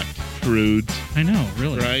shocked, prudes. I know,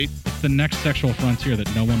 really. Right? It's the next sexual frontier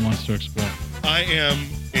that no one wants to explore. I am,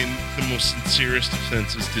 in the most sincerest of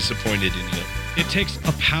senses, disappointed in you. It takes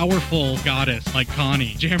a powerful goddess like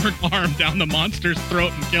Connie, jam her arm down the monster's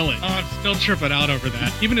throat and kill it. Oh, I'm still tripping out over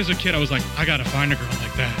that. Even as a kid, I was like, I gotta find a girl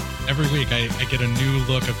like that. Every week, I get a new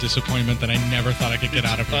look of disappointment that I never thought I could get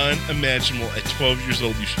out of her. Unimaginable. At 12 years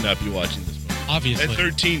old, you should not be watching this movie. Obviously. At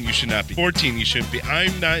 13, you should not be. 14, you shouldn't be.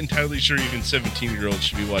 I'm not entirely sure even 17-year-olds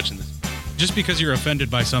should be watching this. just because you're offended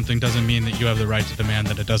by something doesn't mean that you have the right to demand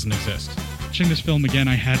that it doesn't exist. Watching this film again,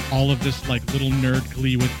 I had all of this like little nerd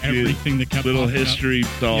glee with everything that kept little popping history up.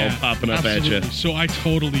 doll popping up absolutely. at you. So I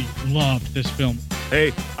totally loved this film.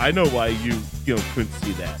 Hey, I know why you couldn't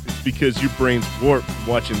see that. It's because your brain's warped from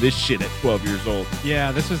watching this shit at 12 years old.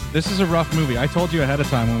 Yeah, this is a rough movie. I told you ahead of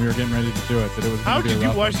time when we were getting ready to do it that it was How going to be a could you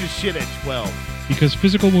rough watch one. this shit at 12? Because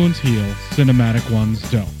physical wounds heal, cinematic ones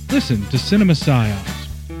don't. Listen to Cinema Psyops.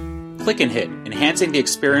 Click and Hit, enhancing the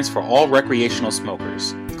experience for all recreational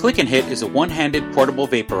smokers. Click and Hit is a one-handed portable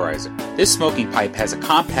vaporizer. This smoking pipe has a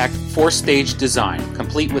compact 4-stage design,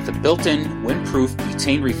 complete with a built-in, windproof,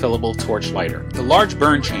 butane refillable torch lighter. The large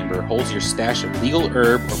burn chamber holds your stash of legal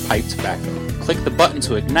herb or pipe tobacco. Click the button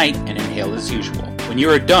to ignite and inhale as usual. When you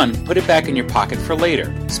are done, put it back in your pocket for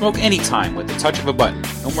later. Smoke anytime with the touch of a button.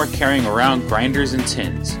 No more carrying around grinders and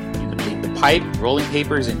tins. You can leave the pipe, rolling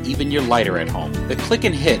papers, and even your lighter at home. The Click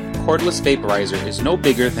and Hit cordless vaporizer is no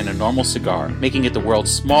bigger than a normal cigar, making it the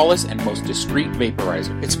world's smallest and most discreet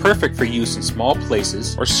vaporizer. It's perfect for use in small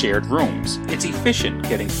places or shared rooms. It's efficient,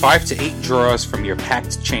 getting 5 to 8 draws from your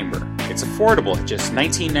packed chamber. It's affordable at just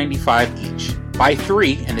 $19.95 each. Buy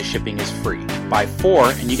 3 and the shipping is free. Buy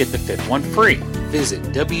 4 and you get the 5th one free. Visit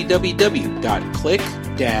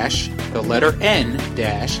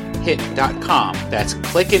www.click-n-hit.com. That's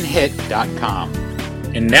clickandhit.com.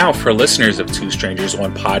 And now for listeners of Two Strangers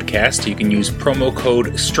One Podcast, you can use promo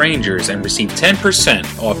code STRANGERS and receive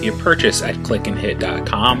 10% off your purchase at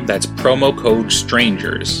clickandhit.com. That's promo code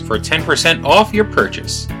STRANGERS for 10% off your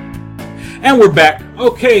purchase. And we're back.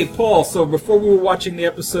 Okay, Paul, so before we were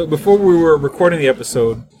recording the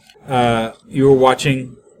episode, you were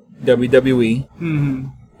watching WWE. Mm-hmm.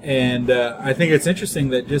 And I think it's interesting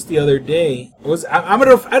that just the other day I don't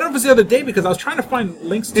know if it was the other day because I was trying to find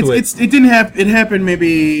links to it. It didn't happen. It happened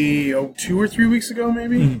maybe 2 or 3 weeks ago,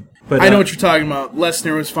 maybe. Mm-hmm. But I know what you're talking about.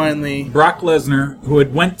 Lesnar was finally Brock Lesnar, who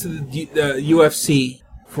had went to the UFC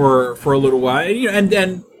for a little while,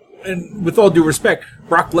 and with all due respect,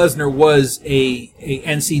 Brock Lesnar was a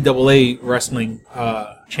NCAA wrestling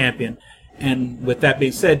champion, and with that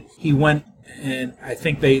being said, he went and I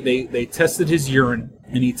think they tested his urine.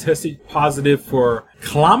 And he tested positive for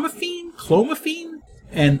clomiphene,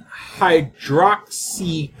 and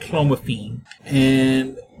hydroxyclomiphene.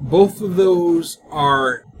 And both of those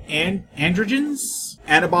are androgens,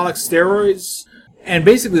 anabolic steroids. And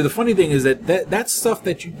basically the funny thing is that's stuff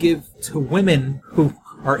that you give to women who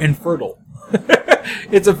are infertile.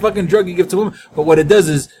 It's a fucking drug you give to women. But what it does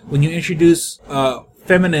is when you introduce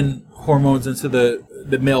feminine hormones into the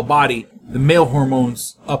male body, the male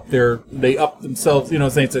hormones they up themselves,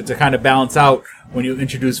 to kind of balance out when you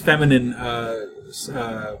introduce feminine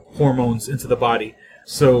hormones into the body.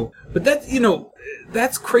 So, but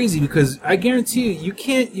that's crazy because I guarantee you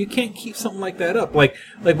can't keep something like that up. Like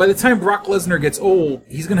by the time Brock Lesnar gets old,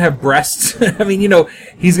 he's gonna have breasts. I mean,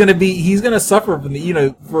 he's gonna suffer from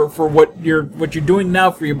for what you're doing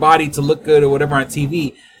now for your body to look good or whatever on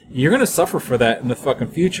TV. You're gonna suffer for that in the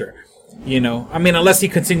fucking future. I mean, unless he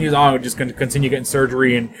continues on, just going to continue getting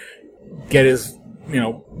surgery and get his,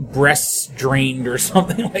 breasts drained or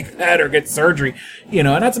something like that, or get surgery, and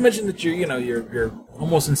not to mention that you're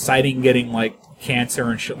almost inciting getting like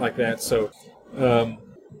cancer and shit like that. So, I'm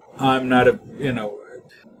not I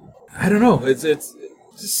don't know. It's just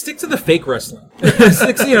stick to the fake wrestling.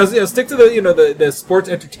 stick to the sports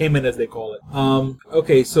entertainment as they call it.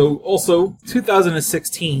 Okay, so also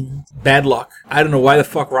 2016, bad luck. I don't know why the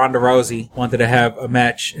fuck Ronda Rousey wanted to have a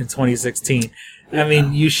match in 2016. I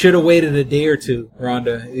mean, you should have waited a day or two,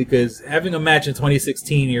 Ronda, because having a match in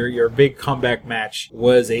 2016, your big comeback match,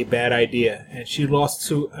 was a bad idea. And she lost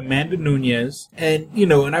to Amanda Nunes. And,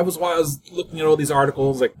 and while I was looking at all these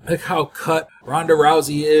articles, like how cut Ronda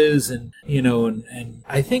Rousey is, and, and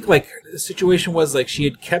I think, the situation was, she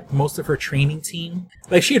had kept most of her training team.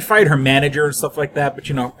 She had fired her manager and stuff like that, but,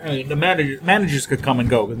 the managers could come and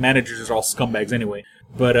go, because managers are all scumbags anyway.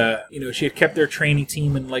 But, she had kept their training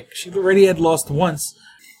team, and, she already had lost once.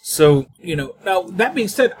 So, now, that being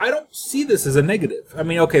said, I don't see this as a negative. I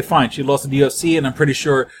mean, okay, fine, she lost to the UFC, and I'm pretty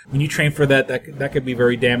sure when you train for that could be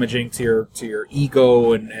very damaging to your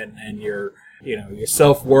ego and your, your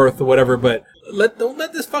self-worth or whatever, but don't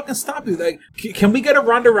let this fucking stop you. Can we get a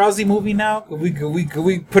Ronda Rousey movie now? Could we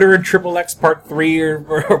put her in XXX Part 3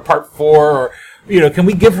 or Part 4 or... can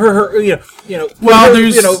we give her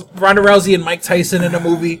there's Ronda Rousey and Mike Tyson in a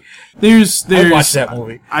movie? There's I'd watch that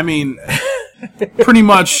movie. I mean, pretty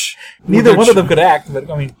much neither one of them could act, but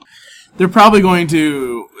I mean, they're probably going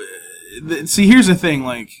to see. Here's the thing,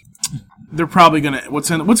 they're probably gonna what's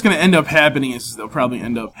gonna end up happening is they'll probably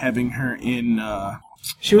end up having her in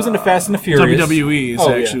She was in the Fast and the Furious. WWE is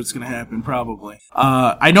actually what's going to happen, probably.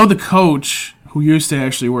 I know the coach who used to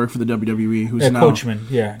actually work for the WWE, who's now Coachman.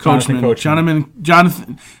 Yeah, Coachman.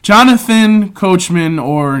 Jonathan Coachman,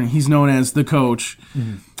 or he's known as the Coach.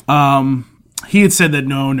 Mm-hmm. He had said that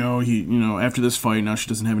he after this fight now she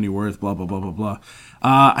doesn't have any worth. Blah blah blah blah blah.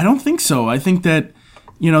 I don't think so. I think that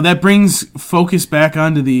that brings focus back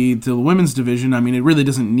onto the women's division. I mean, it really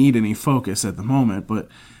doesn't need any focus at the moment, but.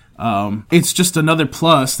 It's just another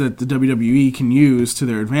plus that the WWE can use to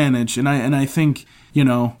their advantage, and I think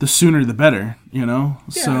the sooner the better. Yeah,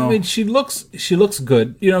 so I mean, she looks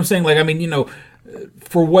good. You know what I'm saying? Like, I mean,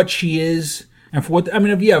 for what she is, and for what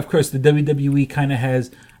of course, the WWE kind of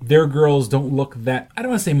has their girls don't look that. I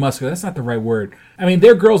don't want to say muscular. That's not the right word. I mean,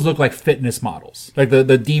 their girls look like fitness models, like the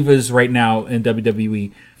divas right now in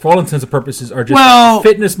WWE. For all intents and purposes, are just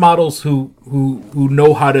fitness models who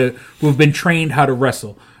know who've been trained how to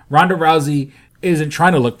wrestle. Ronda Rousey isn't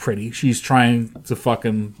trying to look pretty. She's trying to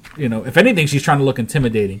fucking, if anything, she's trying to look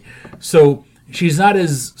intimidating. So she's not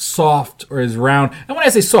as soft or as round. And when I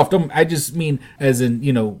say soft, I just mean as in,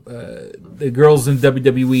 the girls in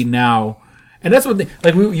WWE now. And that's what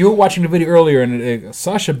you were watching the video earlier, and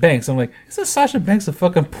Sasha Banks. I'm like, isn't Sasha Banks a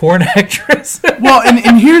fucking porn actress? Well,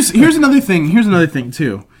 and here's another thing. Here's another thing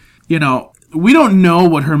too. We don't know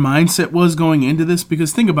what her mindset was going into this,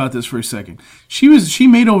 because think about this for a second. She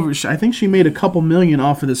made I think she made a couple million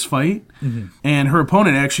off of this fight, and her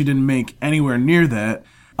opponent actually didn't make anywhere near that.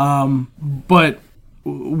 But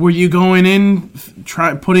were you going in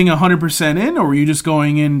putting 100% in, or were you just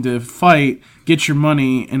going in to fight, get your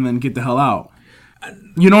money, and then get the hell out?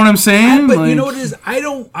 You know what I'm saying? But you know what it is?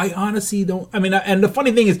 I honestly don't. I mean, and the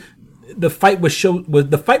funny thing is, the fight was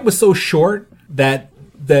so short that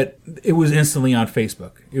it was instantly on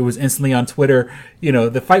Facebook. It was instantly on Twitter.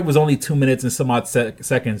 The fight was only 2 minutes and some odd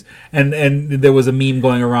seconds, and there was a meme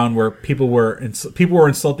going around where people were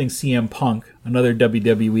insulting CM Punk, another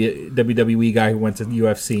WWE guy who went to the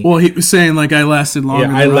UFC. Well, he was saying I lasted longer.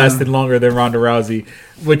 Yeah, I lasted longer than Ronda Rousey,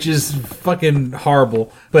 which is fucking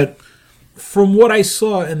horrible. But from what I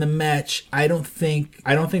saw in the match, I don't think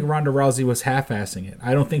Ronda Rousey was half-assing it.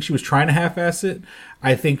 I don't think she was trying to half-ass it.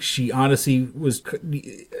 I think she honestly was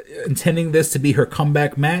intending this to be her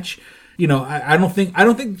comeback match. I don't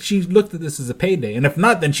think she looked at this as a payday. And if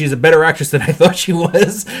not, then she's a better actress than I thought she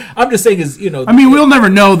was. I'm just saying I mean, we'll never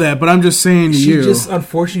know that, but I'm just saying she just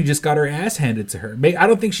unfortunately just got her ass handed to her. I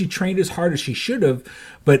don't think she trained as hard as she should have.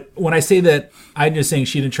 But when I say that, I'm just saying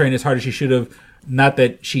she didn't train as hard as she should have. Not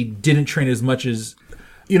that she didn't train as much as,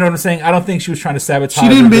 you know what I'm saying? I don't think she was trying to sabotage. She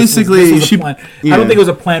didn't basically. This was a plan. Yeah. I don't think it was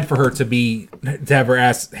a plan for her to have her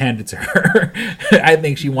ass handed to her. I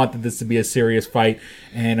think she wanted this to be a serious fight,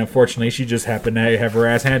 and unfortunately, she just happened to have her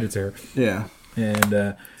ass handed to her. Yeah,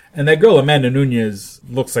 and that girl Amanda Nunes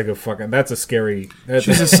looks like a fucking. That's a scary.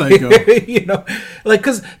 She's a psycho.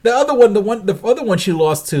 Because the other one she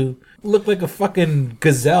lost to looked like a fucking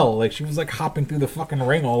gazelle. Like she was hopping through the fucking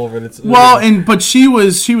ring all over it. But she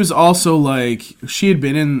was also she had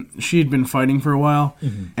been fighting for a while,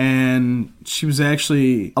 and she was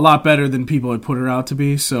actually a lot better than people had put her out to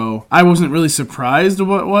be. So I wasn't really surprised at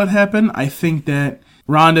what happened. I think that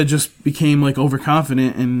Ronda just became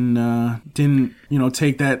overconfident and didn't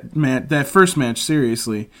take that first match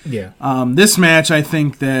seriously. Yeah. This match, I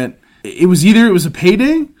think that it was a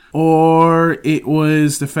payday, or it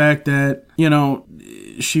was the fact that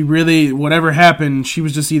she really, whatever happened, she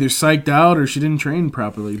was just either psyched out or she didn't train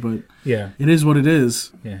properly. But yeah, it is what it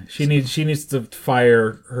is. Yeah, she needs to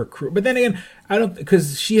fire her crew. But then again, I don't,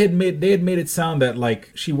 because they had made it sound that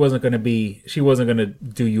she wasn't going to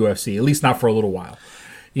do UFC, at least not for a little while.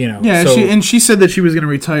 Yeah, she said that she was going to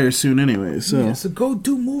retire soon anyway. So so go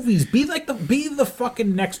do movies. Be the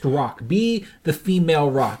fucking next Rock. Be the female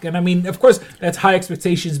Rock. And I mean, of course, that's high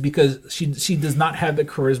expectations because she does not have the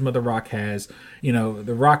charisma the Rock has.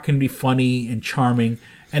 The Rock can be funny and charming.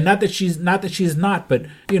 And not that she's not, but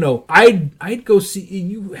I'd go see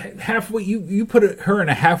you halfway. You put her in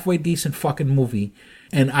a halfway decent fucking movie,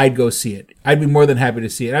 and I'd go see it. I'd be more than happy to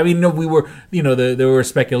see it. I mean, there were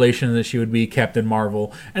speculations that she would be Captain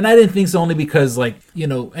Marvel, and I didn't think so only because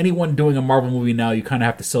anyone doing a Marvel movie now, you kind of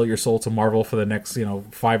have to sell your soul to Marvel for the next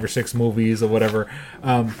 5 or 6 movies or whatever.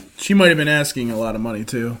 She might have been asking a lot of money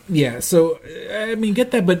too. Yeah, so I mean,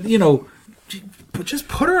 get that, but but just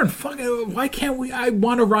put her in fucking. Why can't we? I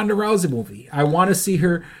want a Ronda Rousey movie. I want to see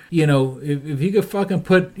her. If you could fucking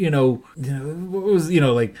put. What was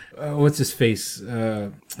what's his face?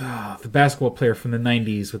 The basketball player from the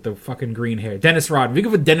 '90s with the fucking green hair, Dennis Rodman. If you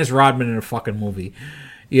could put Dennis Rodman in a fucking movie,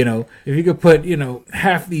 You know, if you could put, you know,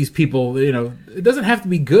 half these people, you know, it doesn't have to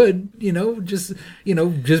be good, you know, just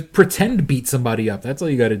pretend to beat somebody up. That's all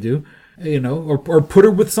you got to do. You know, or put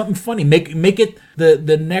her with something funny. Make it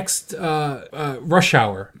the next Rush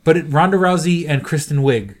Hour. Put it Ronda Rousey and Kristen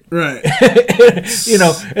Wiig. Right. You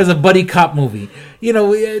know, as a buddy cop movie. You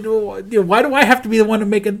know, why do I have to be the one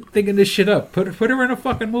thinking this shit up? Put her in a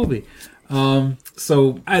fucking movie.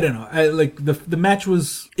 So I don't know. I like the match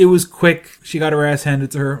was quick. She got her ass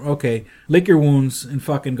handed to her. Okay, lick your wounds and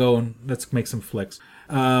fucking go and let's make some flicks.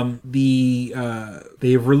 They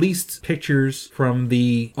have released pictures from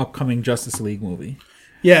the upcoming Justice League movie.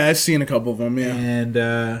 Yeah, I've seen a couple of them. Yeah, and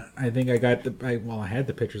I think I had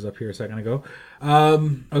the pictures up here a second ago.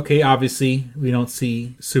 Okay, obviously we don't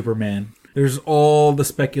see Superman. There's all the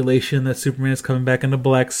speculation that Superman is coming back in a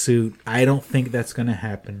black suit. I don't think that's gonna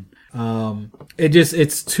happen.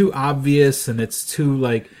 It's too obvious and it's too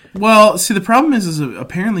like. Well, see, the problem is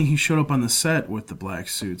apparently he showed up on the set with the black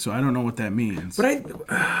suit, so I don't know what that means. But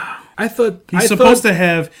I thought he's supposed to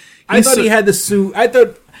have. I thought he had the suit. I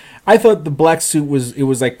thought the black suit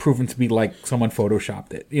was like proven to be like someone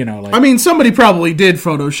photoshopped it. You know, like I mean, somebody probably did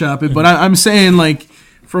Photoshop it, but I'm saying like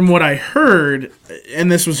from what I heard,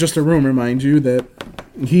 and this was just a rumor, mind you, that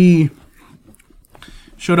he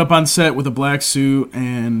showed up on set with a black suit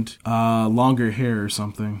and longer hair or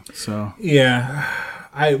something. So yeah.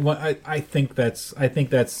 I think that's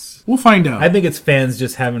we'll find out. I think it's fans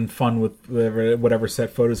just having fun with whatever set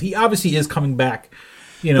photos. He obviously is coming back.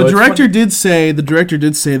 You know, the director did say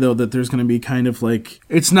though that there's going to be kind of like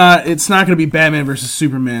it's not going to be Batman versus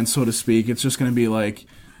Superman, so to speak. It's just going to be like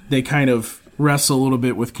they kind of wrestle a little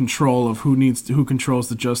bit with control of who controls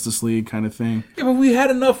the Justice League kind of thing. Yeah, but we've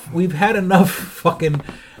had enough fucking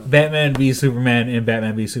Batman v Superman and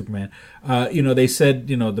Batman v Superman. You know, they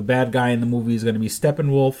said, you know, the bad guy in the movie is going to be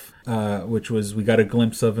Steppenwolf, which we got a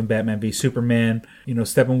glimpse of in Batman v Superman. You know,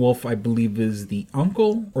 Steppenwolf, I believe, is the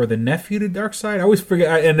uncle or the nephew to Darkseid. I always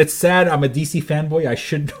forget, and it's sad. I'm a DC fanboy. I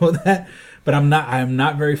should know that, but I'm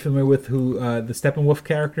not very familiar with who the Steppenwolf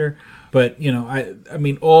character. But, you know, I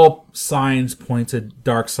mean, all signs point to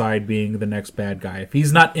Darkseid being the next bad guy. If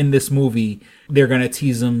he's not in this movie, they're going to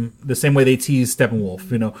tease him the same way they tease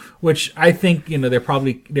Steppenwolf, you know, which I think, you know, they're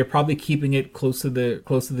probably keeping it close to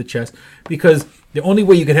the chest, because the only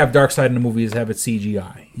way you could have Darkseid in the movie is have it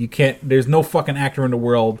CGI. You can't, there's no fucking actor in the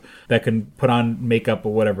world that can put on makeup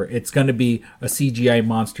or whatever. It's going to be a CGI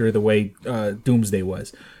monster the way Doomsday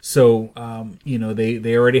was. So, you know,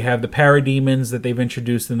 they already have the parademons that they've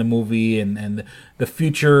introduced in the movie, and the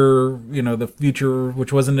future, you know,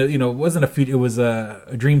 which wasn't a future, it was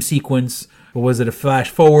a dream sequence, or was it a flash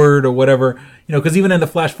forward or whatever, you know, because even in the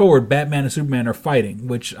flash forward, Batman and Superman are fighting,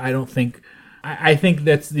 which I don't think, I think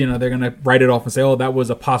that's, you know, they're going to write it off and say, oh, that was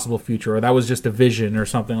a possible future, or that was just a vision or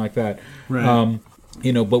something like that. Right.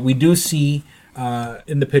 You know, but we do see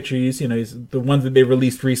in the pictures, you know, the ones that they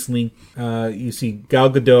released recently, you see Gal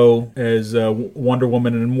Gadot as Wonder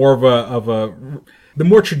Woman, and more of a the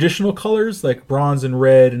more traditional colors like bronze and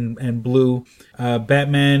red and blue.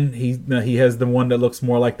 Batman, he has the one that looks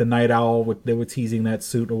more like the Night Owl. They were teasing that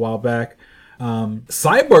suit a while back.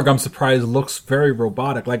 Cyborg, I'm surprised, looks very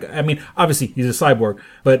robotic. Like, I mean, obviously he's a cyborg,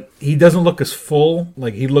 but he doesn't look as full.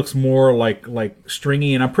 Like, he looks more like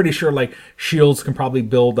stringy, and I'm pretty sure like shields can probably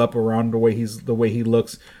build up around the way he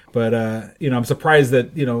looks. But you know, I'm surprised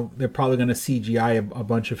that, you know, they're probably going to CGI a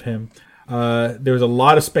bunch of him. There's a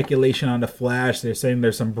lot of speculation on the Flash. They're saying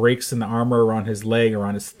there's some breaks in the armor around his leg or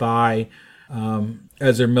on his thigh.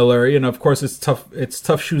 Ezra Miller, you know, of course it's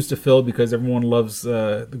tough shoes to fill because everyone loves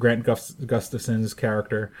Grant Gustafson's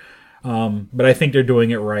character. But I think they're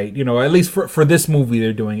doing it right. You know, at least for this movie,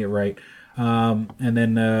 they're doing it right. And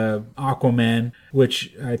then Aquaman,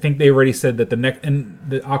 which I think they already said that in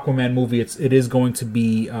the Aquaman movie, it is going to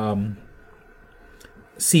be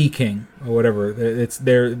Sea King or whatever. It's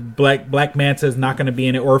their Black Manta is not going to be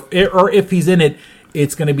in it, or if he's in it,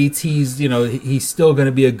 it's going to be teased, you know, he's still going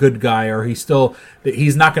to be a good guy, or he's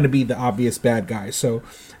not going to be the obvious bad guy. So,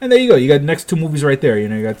 and there you go. You got the next two movies right there. You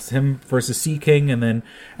know, you got him versus Sea King, and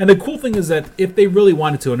the cool thing is that if they really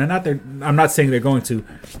wanted to, and I'm not saying they're going to,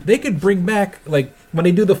 they could bring back, like, when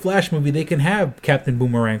they do the Flash movie, they can have Captain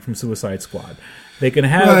Boomerang from Suicide Squad. They can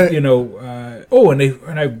have, right. You know,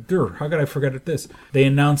 how could I forget this? They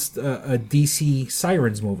announced a DC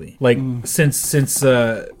Sirens movie. Like,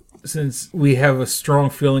 since we have a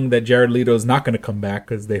strong feeling that Jared Leto is not going to come back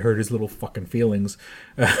because they hurt his little fucking feelings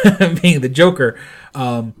being the Joker,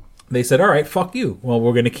 they said, all right, fuck you. Well,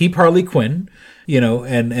 we're going to keep Harley Quinn, you know,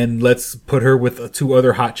 and let's put her with two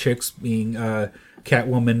other hot chicks, being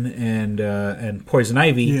Catwoman and Poison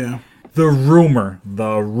Ivy. Yeah. The rumor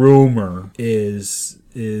is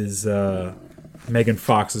Megan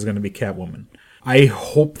Fox is going to be Catwoman. I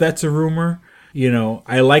hope that's a rumor. You know,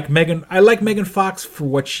 I like Megan Fox for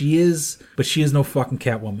what she is, but she is no fucking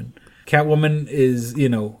Catwoman. Catwoman is, you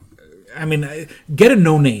know, I mean, get a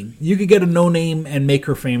no-name. You could get a no-name and make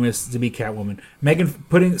her famous to be Catwoman.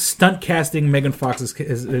 Stunt casting Megan Fox as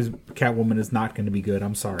Catwoman is not going to be good.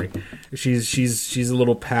 I'm sorry. She's a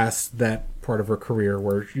little past that part of her career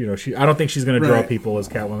where, you know, I don't think she's going to draw people as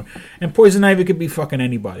Catwoman. And Poison Ivy could be fucking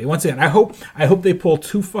anybody. Once again, I hope they pull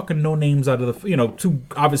two fucking no-names out of the, you know, two,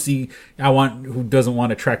 obviously, who doesn't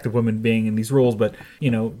want attractive women being in these roles, but,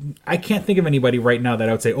 you know, I can't think of anybody right now that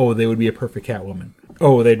I would say, oh, they would be a perfect Catwoman.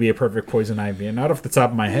 Oh, they'd be a perfect Poison Ivy. And not off the top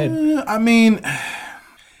of my head. I mean,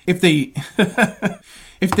 if they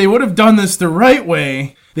would have done this the right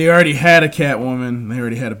way, they already had a Catwoman, they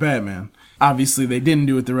already had a Batman. Obviously, they didn't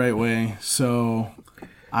do it the right way, so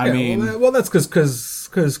I mean, well, that's because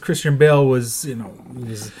Christian Bale was, you know,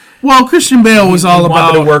 Christian Bale was all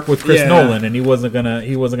about to work with Chris Nolan, and he wasn't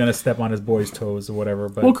gonna step on his boy's toes or whatever.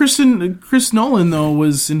 But Chris Nolan though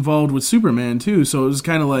was involved with Superman too, so it was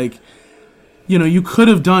kind of like, you know, you could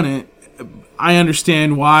have done it. I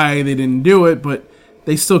understand why they didn't do it, but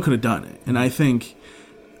they still could have done it, and I think.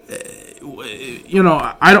 You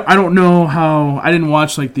know, I don't know how. I didn't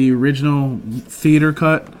watch like the original theater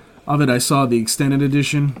cut of it. I saw the extended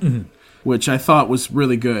edition, which I thought was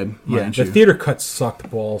really good. Yeah, the theater cut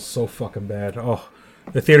sucked balls so fucking bad. Oh,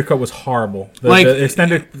 the theater cut was horrible. The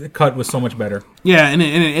extended cut was so much better. Yeah, and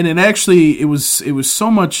it actually it was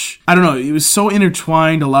so much. I don't know. It was so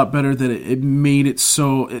intertwined, a lot better that it made it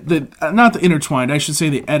so. Not the intertwined. I should say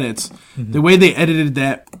the edits. Mm-hmm. The way they edited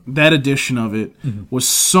that edition of it was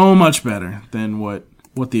so much better than what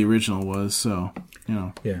the original was. So, you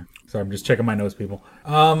know. Yeah. So I'm just checking my notes, people.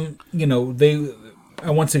 You know, they.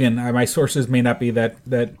 Once again, my sources may not be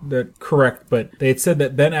that correct, but they had said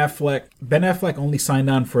that Ben Affleck only signed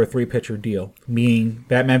on for a 3-picture deal, meaning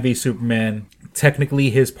Batman v Superman, technically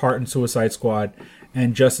his part in Suicide Squad,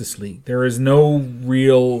 and Justice League. There is no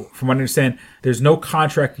real, from what I understand, there's no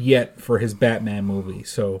contract yet for his Batman movie.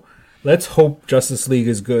 So let's hope Justice League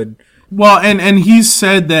is good. Well, and he's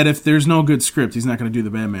said that if there's no good script, he's not going to do the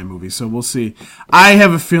Batman movie. So we'll see. I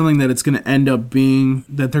have a feeling that it's going to end up being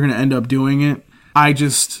that they're going to end up doing it. I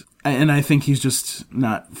think he's just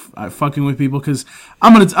not fucking with people because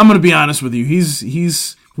I'm gonna be honest with you.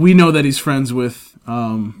 We know that he's friends with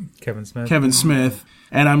Kevin Smith,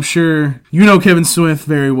 and I'm sure you know Kevin Smith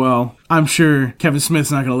very well. I'm sure Kevin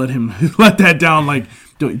Smith's not gonna let him let that down. Like,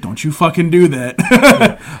 don't you fucking do that.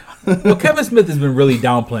 Yeah. Well, Kevin Smith has been really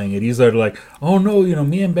downplaying it. He's like, oh no, you know,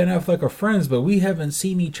 me and Ben Affleck are friends, but we haven't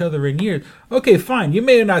seen each other in years. Okay, fine. You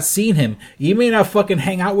may have not seen him. You may not fucking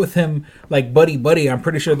hang out with him like buddy. I'm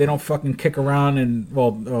pretty sure they don't fucking kick around and,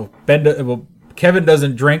 Kevin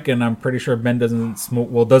doesn't drink, and I'm pretty sure Ben doesn't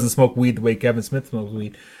smoke weed the way Kevin Smith smokes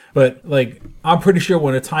weed. But, like, I'm pretty sure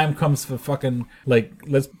when the time comes for fucking, like,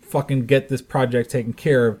 let's fucking get this project taken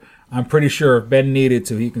care of, I'm pretty sure if Ben needed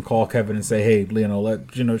to, he can call Kevin and say, hey,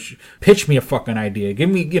 pitch me a fucking idea. Give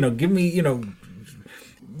me,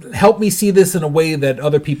 help me see this in a way that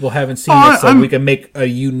other people haven't seen it, so we can make a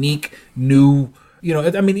unique, new,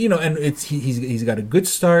 and he's got a good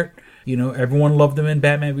start. You know, everyone loved him in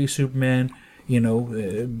Batman v Superman. No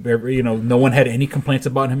one had any complaints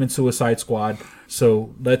about him in Suicide Squad.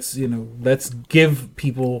 So let's give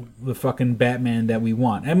people the fucking Batman that we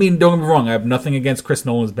want. I mean, don't get me wrong, I have nothing against Chris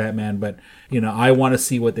Nolan's Batman, but I want to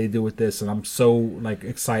see what they do with this, and I'm so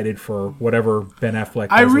excited for whatever Ben Affleck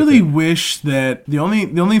does. I really wish that the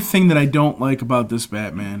only thing that I don't like about this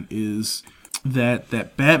Batman is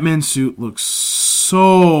that Batman suit looks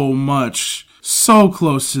so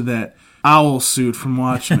close to that owl suit from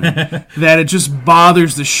Watchmen that it just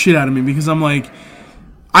bothers the shit out of me, because I'm like,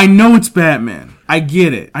 I know it's Batman. I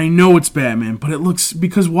get it. I know it's Batman, but it looks,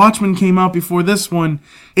 because Watchmen came out before this one,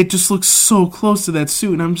 it just looks so close to that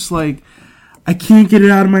suit, and I'm just like, I can't get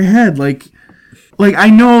it out of my head. Like I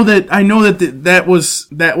know that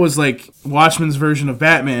was like Watchmen's version of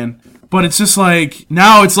Batman, but it's just like,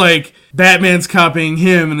 now it's like Batman's copying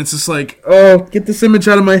him, and it's just like, oh, get this image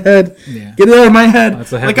out of my head. Yeah. Get it out of my head.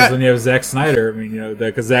 That's what happens when you have Zack Snyder. I mean,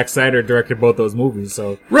 because Zack Snyder directed both those movies,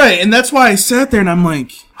 so. Right, and that's why I sat there and I'm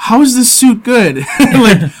like, how is this suit good?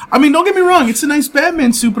 I mean, don't get me wrong, it's a nice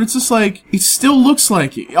Batman suit, but it's just like, it still looks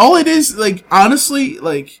like it. All it is, honestly,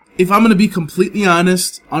 if I'm going to be completely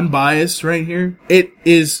honest, unbiased right here, it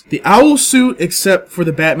is the owl suit except for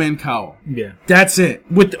the Batman cowl. Yeah. That's it.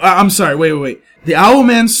 I'm sorry, wait. The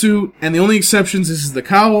Owlman suit, and the only exceptions is the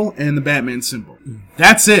cowl and the Batman symbol.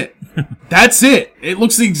 That's it. That's it. It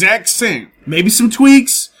looks the exact same. Maybe some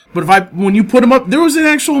tweaks. But when you put them up,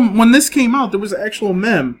 when this came out, there was an actual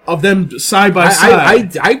meme of them side by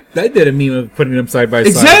side. I did a meme of putting them side by side.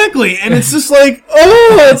 Exactly, and it's just like,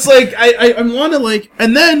 it's like I want to like,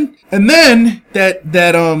 and then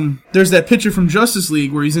that there's that picture from Justice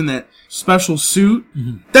League where he's in that special suit.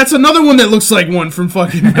 Mm-hmm. That's another one that looks like one from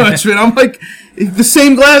fucking Watchmen. I'm like, the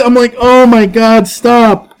same glass. I'm like, oh my god,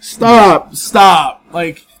 stop.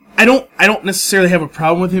 Like. I don't necessarily have a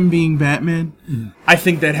problem with him being Batman. Mm. I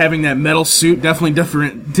think that having that metal suit definitely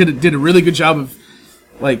did a really good job of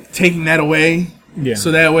like taking that away. Yeah.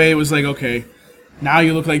 So that way it was like, okay, now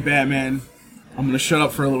you look like Batman. I'm gonna shut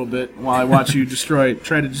up for a little bit while I watch you try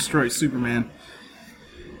to destroy Superman.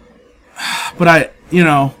 But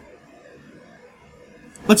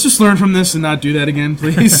let's just learn from this and not do that again,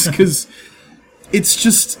 please, because it's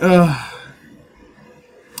just I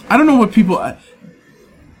don't know what people.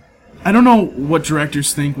 I don't know what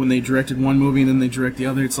directors think when they directed one movie and then they direct the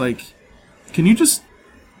other. It's like, can you just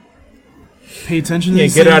pay attention to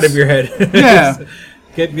these things? Get out of your head. Yeah.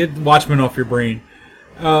 Get Watchmen off your brain.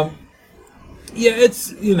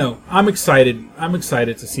 It's, I'm excited. I'm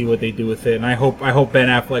excited to see what they do with it, and I hope Ben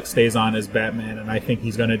Affleck stays on as Batman, and I think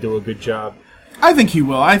he's going to do a good job. I think he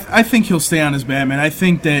will. I think he'll stay on as Batman. I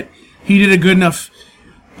think that he did a good enough...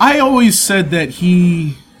 I always said that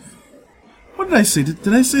he... What did I say?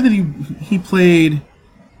 Did I say that he played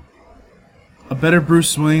a better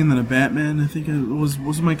Bruce Wayne than a Batman? I think it was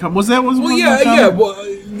my comment. Was that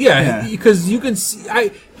because you can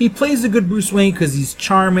see he plays a good Bruce Wayne because he's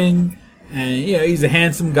charming and he's a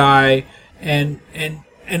handsome guy and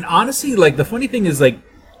honestly, like, the funny thing is, like,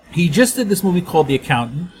 he just did this movie called The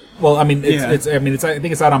Accountant. Well, I think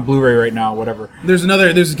it's out on Blu-ray right now, whatever. There's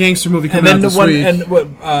a gangster movie coming out this week.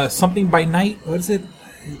 And Something by Night. What is it?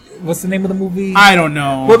 What's the name of the movie? I don't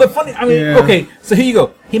know. Well, okay, so here you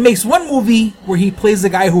go. He makes one movie where he plays the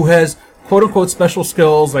guy who has quote unquote special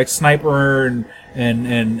skills like sniper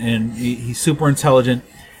and he's super intelligent.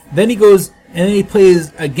 Then he goes and then he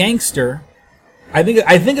plays a gangster. I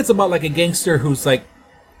think it's about like a gangster who's like,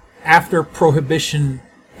 after Prohibition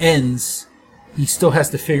ends, he still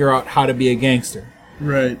has to figure out how to be a gangster.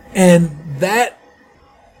 Right. And that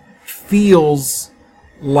feels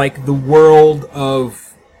like the world of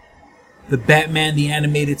the Batman the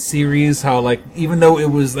Animated Series, how, like, even though it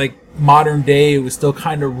was like modern day, it was still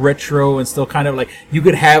kind of retro and still kind of like, you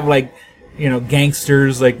could have like,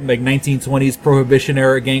 gangsters like 1920s Prohibition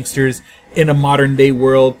era gangsters in a modern day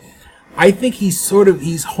world. I think he's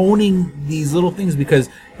honing these little things because,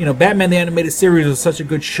 Batman the Animated Series was such a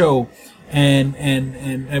good show, and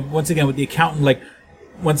once again with The Accountant, like,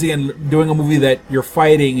 once again, doing a movie that you're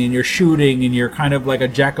fighting and you're shooting and you're kind of like a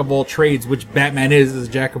jack of all trades, which Batman is a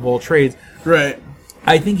jack of all trades. Right.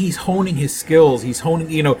 I think he's honing his skills. He's honing,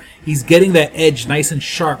 he's getting that edge nice and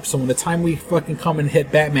sharp. So when the time we fucking come and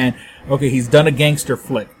hit Batman, okay, he's done a gangster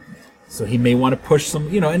flick. So he may want to push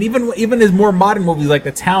some, and even his more modern movies like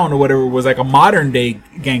The Town or whatever was like a modern day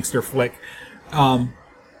gangster flick,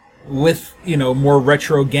 with, more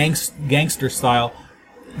retro gangster style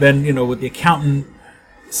than, with The Accountant.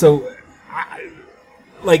 So,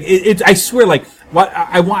 I swear, like, what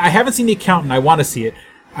I haven't seen The Accountant. I want to see it.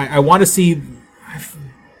 I want to see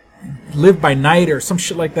Live by Night or some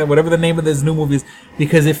shit like that, whatever the name of this new movie is,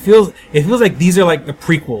 because it feels like these are like the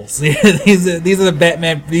prequels. these are the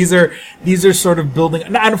Batman. These are sort of building.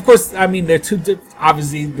 And of course, they're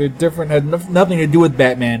obviously they're different. Had nothing to do with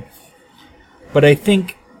Batman. But I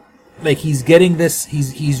think, like, he's getting this.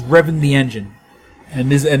 He's revving the engine. And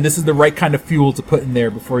this is the right kind of fuel to put in there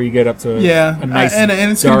before you get up to a nice and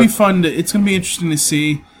it's going to be fun. It's going to be interesting to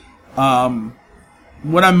see.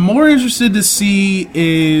 What I'm more interested to see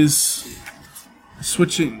is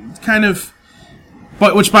switching kind of,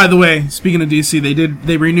 but which, by the way, speaking of DC,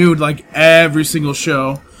 they renewed like every single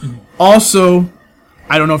show. Mm-hmm. Also,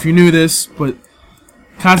 I don't know if you knew this, but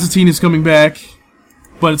Constantine is coming back,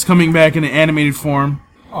 but it's coming back in an animated form,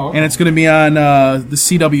 and it's going to be on the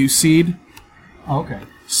CW Seed. Oh, okay.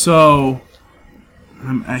 So,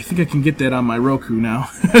 I think I can get that on my Roku now.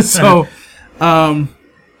 So,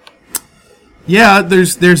 yeah,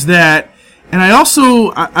 there's that, and I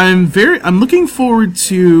also I'm looking forward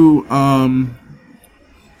to I'm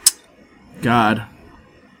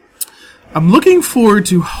looking forward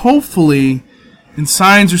to, hopefully, and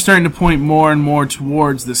signs are starting to point more and more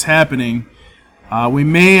towards this happening. We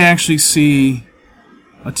may actually see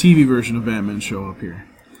a TV version of Batman show up here.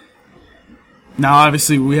 Now,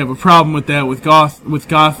 obviously, we have a problem with that with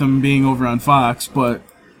Gotham being over on Fox, but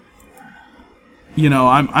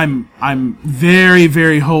I'm very,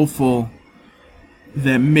 very hopeful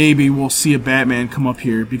that maybe we'll see a Batman come up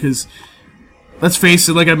here, because let's face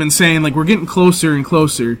it, like I've been saying, like we're getting closer and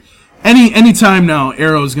closer. Any time now,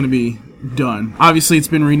 Arrow is going to be done. Obviously, it's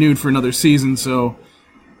been renewed for another season, so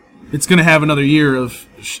it's going to have another year of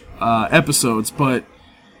episodes. But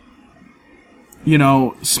you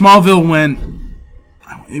know, Smallville went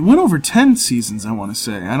over 10 seasons. I want to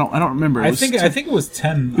say I don't remember. I think it was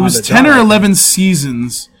 10. It was 10 or 11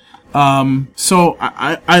 seasons. So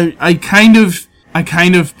I kind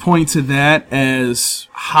of point to that as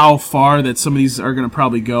how far that some of these are going to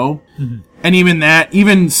probably go. Mm-hmm. And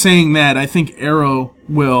even saying that, I think Arrow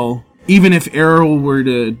will, even if Arrow were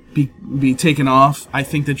to be taken off, I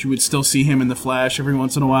think that you would still see him in the Flash every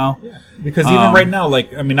once in a while. Yeah. Because even right now,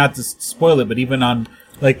 like, I mean, not to spoil it, but even on,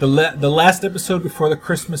 like, the last episode before the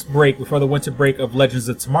Christmas break, before the winter break of Legends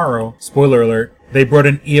of Tomorrow, spoiler alert, they brought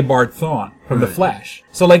in Eobard Thawne from The Flash.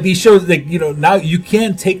 So, like, these shows, like, you know, now you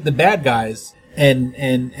can take the bad guys and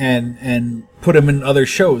put them in other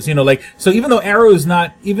shows, you know, like, so even though Arrow is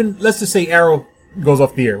not, even, let's just say Arrow goes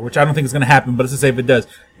off the air, which I don't think is going to happen, but let's just say if it does,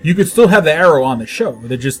 you could still have the Arrow on the show.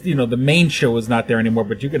 They're just, you know, the main show is not there anymore,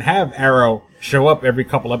 but you can have Arrow show up every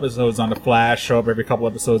couple episodes on The Flash, show up every couple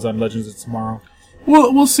episodes on Legends of Tomorrow.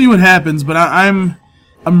 We'll see what happens, but I'm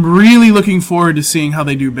really looking forward to seeing how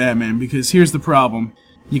they do Batman, because here's the problem.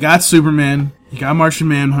 You got Superman, you got Martian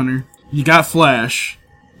Manhunter, you got Flash.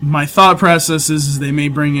 My thought process is they may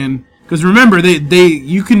bring in, because remember,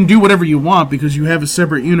 you can do whatever you want because you have a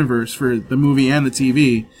separate universe for the movie and the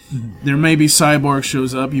TV. Mm-hmm. There may be Cyborg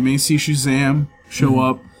shows up. You may see Shazam show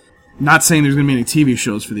up. Not saying there's going to be any TV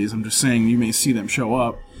shows for these. I'm just saying you may see them show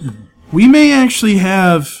up. Mm-hmm. We may actually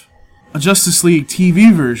have a Justice League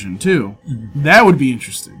TV version, too. Mm-hmm. That would be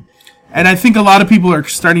interesting. And I think a lot of people are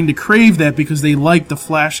starting to crave that because they like the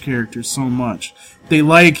Flash character so much. They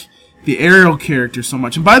like the Arrow character so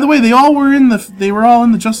much. And by the way, they were all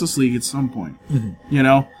in the Justice League at some point. Mm-hmm. You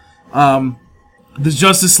know? The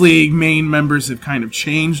Justice League main members have kind of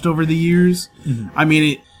changed over the years. Mm-hmm. I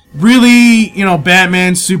mean, it really, you know,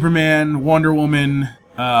 Batman, Superman, Wonder Woman,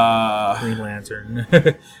 Green Lantern.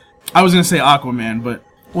 I was going to say Aquaman, but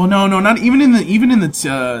well, no, not even in the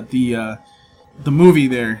movie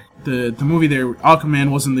there. The movie there, Aquaman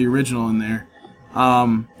wasn't the original in there.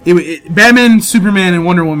 Batman, Superman, and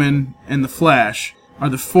Wonder Woman and the Flash are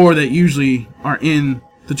the four that usually are in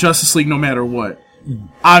the Justice League no matter what. Mm-hmm.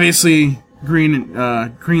 Obviously, Green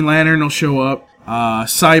Lantern will show up.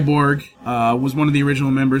 Cyborg was one of the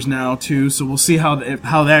original members now too, so we'll see how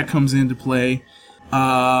that comes into play.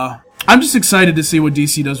 I'm just excited to see what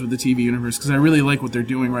DC does with the TV universe because I really like what they're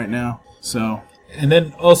doing right now. So, and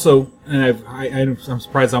then also, and I'm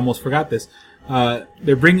surprised I almost forgot this.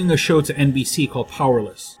 They're bringing a show to NBC called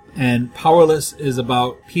Powerless. And Powerless is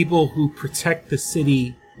about people who protect the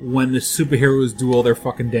city when the superheroes do all their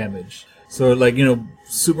fucking damage. So, like, you know,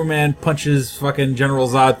 Superman punches fucking General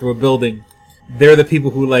Zod through a building. They're the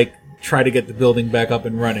people who, like, try to get the building back up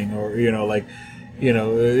and running. Or, you know, like,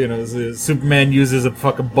 Superman uses a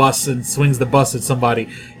fucking bus and swings the bus at somebody.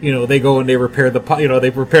 You know, they go and they repair the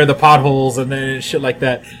potholes and then shit like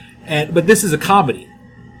that. But this is a comedy.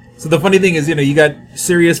 So the funny thing is, you know, you got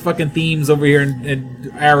serious fucking themes over here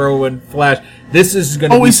in Arrow and Flash. This is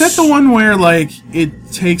going to be... Oh, is that the one where, like,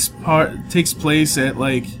 it takes place at,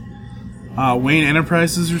 like, Wayne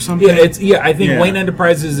Enterprises or something? Yeah, I think Wayne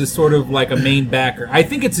Enterprises is sort of like a main backer. I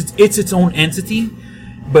think it's its own entity,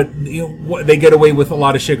 but, you know, they get away with a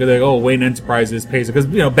lot of shit because they're like, oh, Wayne Enterprises pays it. Because,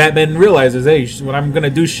 you know, Batman realizes, hey, when I'm going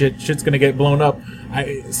to do shit's going to get blown up.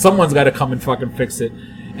 Someone's got to come and fucking fix it.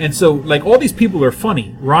 And so, like, all these people are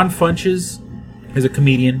funny. Ron Funches is a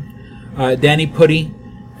comedian. Danny Putty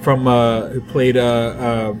who played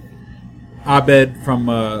Abed from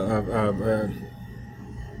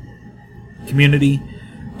Community.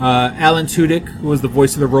 Alan Tudyk, who was the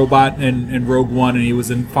voice of the robot in Rogue One, and he was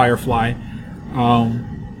in Firefly.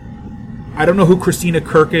 I don't know who Christina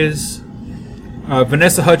Kirk is.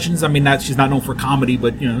 Vanessa Hudgens, I mean, she's not known for comedy,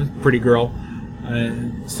 but, you know, pretty girl.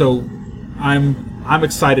 So I'm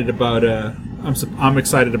excited about I'm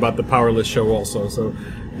excited about the Powerless show also. So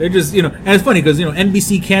they're just, you know, and it's funny because, you know,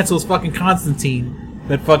 NBC cancels fucking Constantine,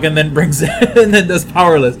 that fucking then brings it and then does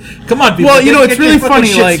Powerless. Come on, people. Well, you know, it's really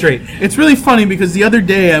funny. Like, it's really funny because the other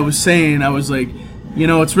day I was like, you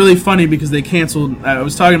know, it's really funny because they canceled. I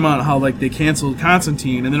was talking about how, like, they canceled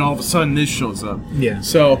Constantine, and then all of a sudden this shows up. Yeah.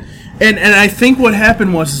 So, and I think what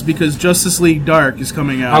happened was because Justice League Dark is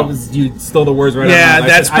coming out. You stole the words right out. Yeah,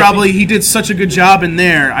 that's probably he did such a good job in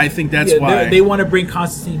there. I think that's why they want to bring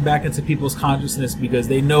Constantine back into people's consciousness because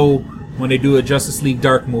they know when they do a Justice League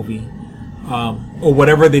Dark movie, or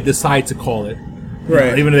whatever they decide to call it.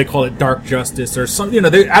 Right. Even if they call it Dark Justice or something,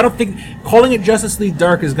 I don't think calling it Justice League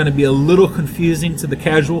Dark is going to be a little confusing to the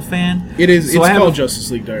casual fan. It is. So it's called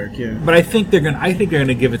Justice League Dark, yeah. But I think they're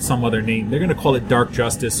gonna give it some other name. They're gonna call it Dark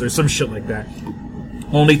Justice or some shit like that,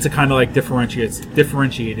 only to kind of like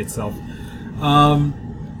differentiate itself.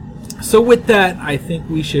 So with that, I think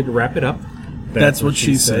we should wrap it up. That's what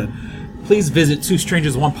she said. Please visit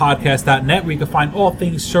twostrangersonepodcast.net where you can find all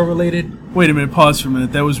things show related. Wait a minute, pause for a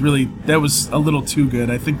minute. That was a little too good.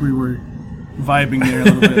 I think we were vibing there a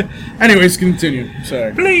little bit. Anyways, continue.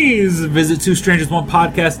 Sorry. Please visit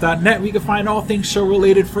twostrangersonepodcast.net where you can find all things show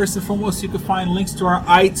related. First and foremost, you can find links to our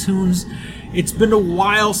iTunes. It's been a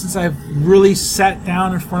while since I've really sat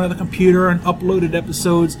down in front of the computer and uploaded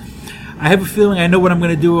episodes. I have a feeling I know what I'm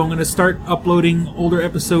going to do. I'm going to start uploading older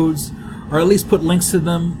episodes, or at least put links to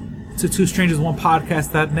them to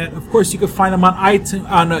twostrangersonepodcast.net. Of course, you can find them on iTunes.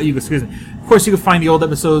 Of course, you can find the old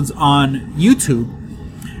episodes on YouTube.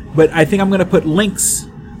 But I think I'm going to put links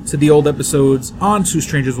to the old episodes on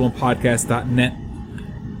twostrangersonepodcast.net.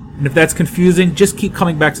 And if that's confusing, just keep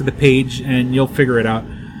coming back to the page and you'll figure it out.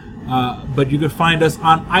 But you can find us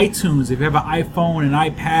on iTunes. If you have an iPhone, an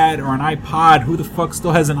iPad, or an iPod, who the fuck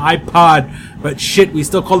still has an iPod? But shit, we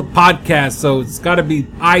still call it podcast, so it's got to be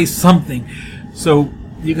something. So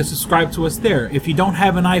you can subscribe to us there. If you don't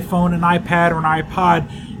have an iPhone, an iPad, or an iPod,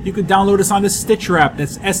 you can download us on the Stitcher app.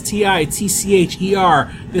 That's STITCHER.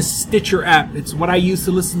 This Stitcher app. It's what I use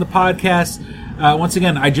to listen to podcasts. Once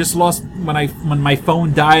again, I just lost when my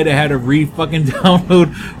phone died. I had to fucking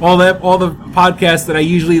download all the podcasts that I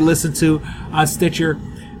usually listen to on Stitcher.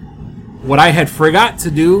 What I had forgotten to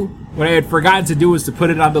do was to put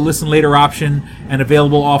it on the listen later option and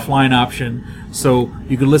available offline option, so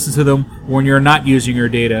you can listen to them when you're not using your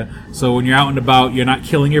data. So when you're out and about, you're not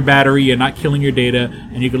killing your battery, you're not killing your data,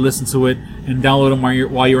 and you can listen to it and download them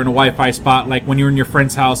while you're in a Wi-Fi spot, like when you're in your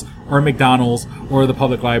friend's house or a McDonald's or the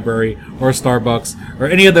public library or a Starbucks or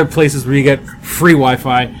any other places where you get free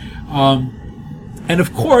Wi-Fi. And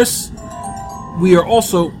of course, we are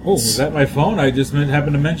also... Oh, was that my phone? I just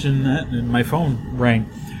happened to mention that and my phone rang.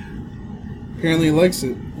 Apparently he likes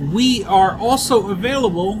it. We are also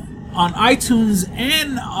available on iTunes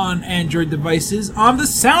and on Android devices on the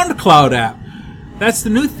SoundCloud app. That's the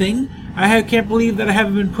new thing. I can't believe that I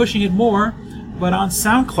haven't been pushing it more, but on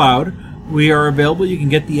SoundCloud we are available. You can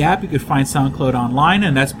get the app. You can find SoundCloud online,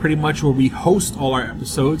 and that's pretty much where we host all our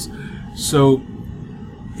episodes. So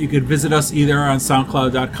you could visit us either on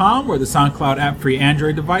SoundCloud.com or the SoundCloud app for your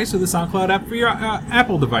Android device or the SoundCloud app for your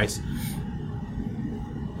Apple device.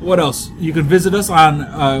 What else? You can visit us on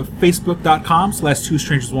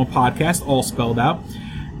Facebook.com/twostrangersonepodcast, all spelled out.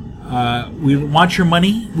 We want your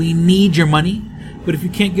money. We need your money. But if you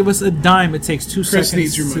can't give us a dime, it takes 2 seconds. Chris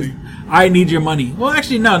needs your money. I need your money. Well,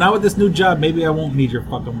 actually, no. Not with this new job. Maybe I won't need your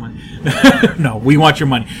fucking money. No, we want your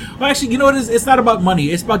money. Well, actually, you know what it is? It's not about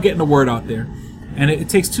money. It's about getting the word out there. And it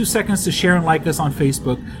takes 2 seconds to share and like us on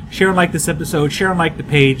Facebook. Share and like this episode. Share and like the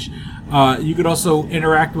page. You could also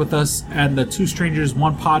interact with us at the Two Strangers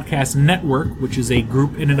One Podcast Network, which is a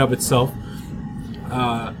group in and of itself.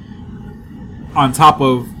 On top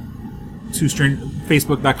of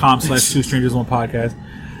Facebook.com/twostrangersonepodcast.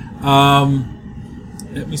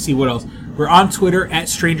 Let me see what else. We're on Twitter at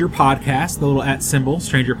Stranger Podcast, the little at symbol,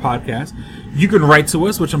 Stranger Podcast. You can write to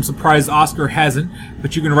us, which I'm surprised Oscar hasn't,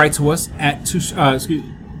 but you can write to us at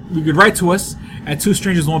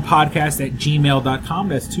twostrangersonepodcast@gmail.com.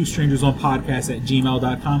 That's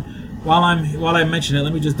twostrangersonepodcast@gmail.com. While I mention it,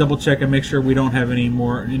 let me just double check and make sure we don't have any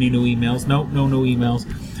new emails. No new emails.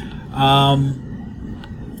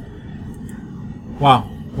 Wow.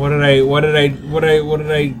 What am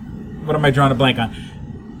I drawing a blank on?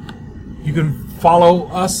 You can follow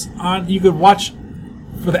us you could watch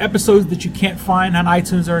for the episodes that you can't find on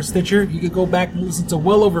iTunes or Stitcher. You could go back and listen to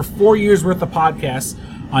well over 4 years worth of podcasts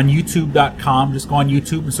on youtube.com. Just go on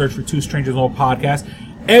YouTube and search for Two Strangers One Podcast.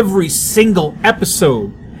 Every single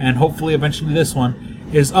episode, and hopefully eventually this one,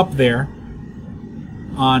 is up there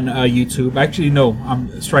on YouTube. Actually, no,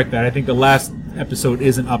 strike that. I think the last episode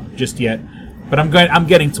isn't up just yet. But I'm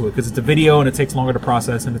getting to it because it's a video and it takes longer to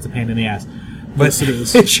process and it's a pain in the ass. But yes, it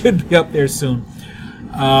is. It should be up there soon.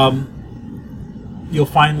 You'll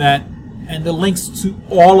find that, and the links to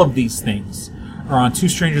all of these things are on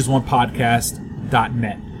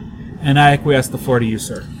twostrangersonepodcast.net. And I acquiesce the floor to you,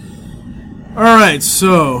 sir. All right,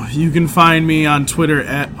 so you can find me on Twitter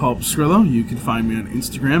at Pulpskrillo. You can find me on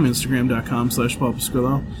Instagram,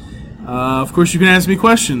 instagram.com/Pulpskrillo. Of course, you can ask me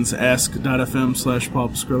questions,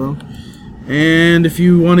 ask.fm/Pulpskrillo. And if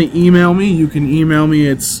you want to email me, you can email me.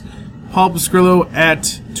 It's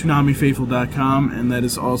pulpskrillo@toonamifaithful.com, and that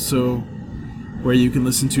is also where you can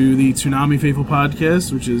listen to the Toonami Faithful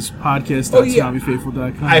podcast, which is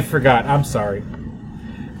podcast.toonamifaithful.com. I forgot. I'm sorry.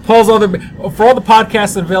 For all the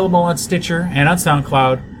podcasts available on Stitcher and on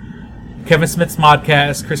SoundCloud, Kevin Smith's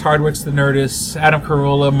Modcast, Chris Hardwick's The Nerdist, Adam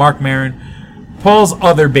Carolla, Mark Maron, Paul's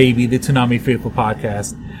other baby, the Toonami Faithful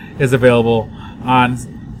podcast, is available on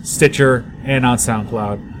Stitcher and on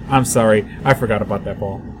SoundCloud. I'm sorry. I forgot about that,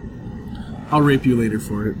 Paul. I'll rape you later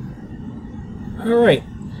for it. All right.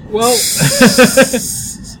 Well,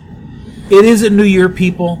 it is a new year,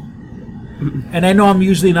 people. And I know I'm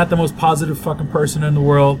usually not the most positive fucking person in the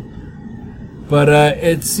world. But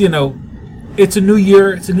it's, it's a new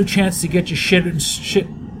year. It's a new chance to get your shit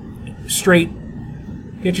straight.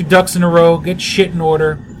 Get your ducks in a row. Get your shit in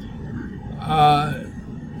order.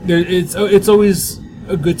 It's always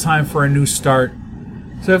a good time for a new start.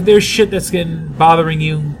 So if there's shit that's bothering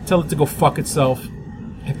you, tell it to go fuck itself.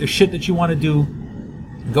 If there's shit that you want to do,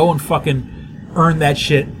 go and fucking earn that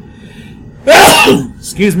shit.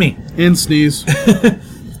 Excuse me. And sneeze.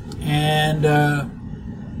 And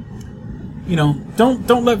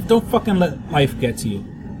don't fucking let life get to you.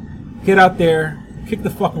 Get out there, kick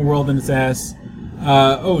the fucking world in its ass.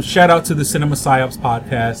 Shout out to the Cinema Psyops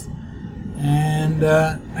podcast. And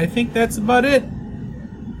I think that's about it.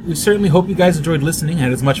 We certainly hope you guys enjoyed listening,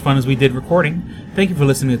 had as much fun as we did recording. Thank you for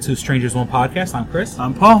listening to Two Strangers, One Podcast. I'm Chris.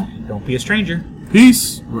 I'm Paul. Don't be a stranger.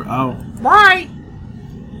 Peace. We're out. Bye.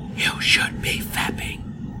 You should be fapping.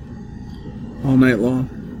 All night long.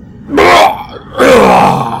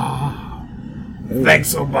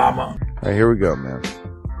 Thanks, Obama. All right, here we go, man.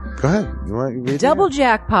 Go ahead. You want to read Double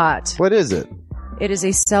Jackpot. What is it? It is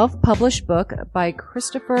a self-published book by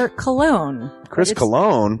Christopher Cologne. Chris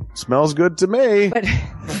Cologne? Smells good to me. But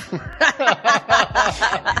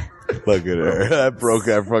look at her. That broke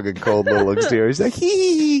that fucking cold little exterior. He's like,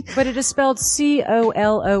 hee. But it is spelled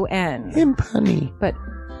Colon. Him punny. But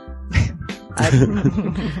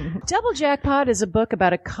Double Jackpot is a book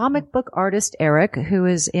about a comic book artist, Eric, who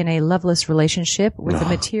is in a loveless relationship with a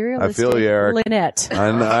materialistic I feel you, Eric. Lynette.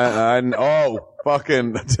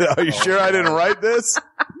 Fucking, are you sure I didn't write this?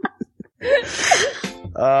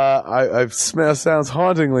 Sounds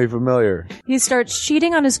hauntingly familiar. He starts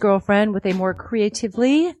cheating on his girlfriend with a more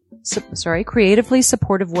creatively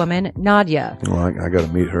supportive woman, Nadia. Well, I gotta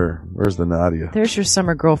meet her. Where's the Nadia? There's your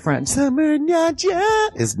summer girlfriend. Summer Nadia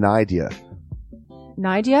is Nadia.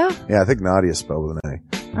 Nadia? Yeah, I think Nadia spelled with an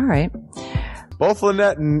A. All right. Both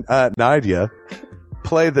Lynette and Nadia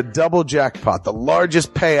play the double jackpot, the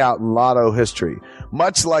largest payout in lotto history,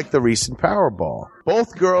 much like the recent Powerball.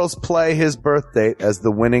 Both girls play his birth date as the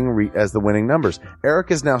winning numbers. Eric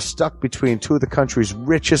is now stuck between two of the country's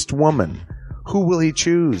richest women. Who will he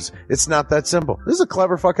choose? It's not that simple. This is a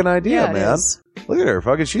clever fucking idea, man. Is. Look at her,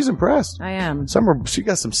 fucking, she's impressed. I am. She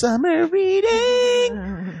got some summer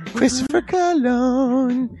reading. Christopher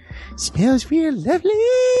Cologne smells real lovely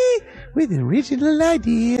with an original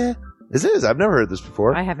idea. This is. I've never heard this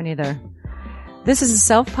before. I haven't either. This is a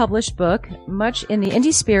self-published book, much in the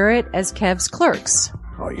indie spirit as Kev's Clerks.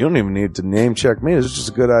 Oh, you don't even need to name check me. This is just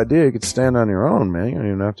a good idea. You could stand on your own, man. You don't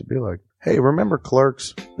even have to be like, hey, remember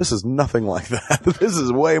Clerks? This is nothing like that. This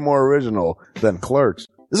is way more original than Clerks.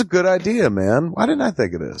 This is a good idea, man. Why didn't I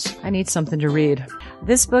think of this? I need something to read.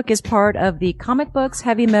 This book is part of the Comic Books,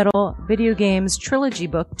 Heavy Metal, Video Games Trilogy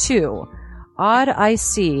Book 2. Odd I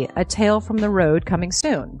See, A Tale from the Road, coming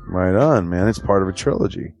soon. Right on, man. It's part of a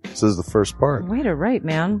trilogy. This is the first part. Way to write,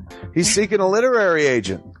 man. He's seeking a literary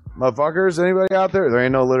agent. Motherfuckers, anybody out there? There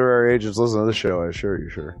ain't no literary agents listening to this show, I assure you,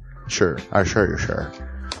 sure. Sure. I assure you, sure.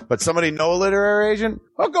 But somebody know a literary agent?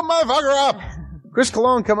 Hook a motherfucker up! Chris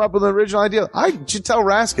Cologne come up with an original idea. I should tell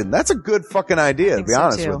Raskin. That's a good fucking idea, to be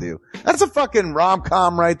honest with you. That's a fucking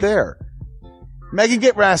rom-com right there. Megan,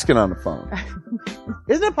 get Raskin on the phone.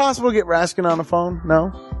 Isn't it possible to get Raskin on the phone?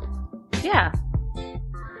 No? Yeah.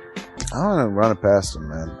 I want to run it past him,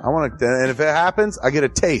 man. And if it happens, I get a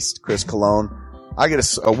taste, Chris Cologne. I get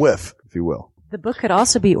a whiff, if you will. The book could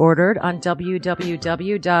also be ordered on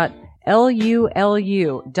www.lulu.com.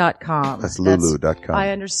 That's lulu.com. I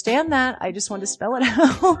understand that. I just want to spell it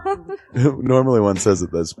out. Normally one says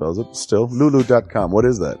that spells it. Still, lulu.com. What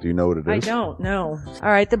is that? Do you know what it is? I don't know. All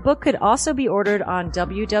right. The book could also be ordered on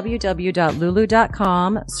www.lulu.com.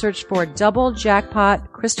 Search for Double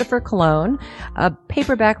Jackpot Christopher Cologne. A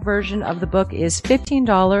paperback version of the book is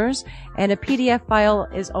 $15 and a PDF file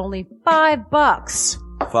is only $5.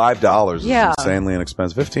 $5 is Yeah. insanely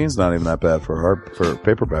inexpensive. 15's not even that bad for a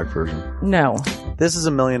paperback version. No. This is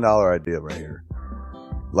 $1 million idea right here.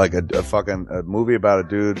 Like a movie about a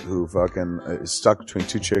dude who fucking is stuck between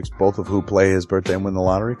two chicks, both of who play his birthday and win the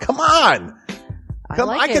lottery. Come on!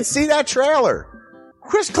 I can see that trailer.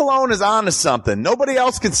 Chris Cologne is on to something. Nobody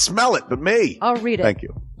else can smell it but me. I'll read it. Thank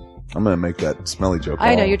you. I'm going to make that smelly joke.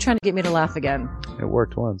 I know, you're trying to get me to laugh again. It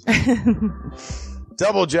worked once.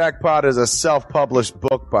 Double Jackpot is a self-published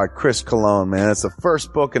book by Chris Cologne, man. It's the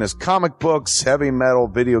first book in his comic books, heavy metal,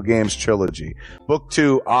 video games trilogy. Book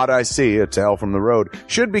 2, Odd I See, A Tale from the Road,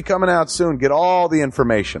 should be coming out soon. Get all the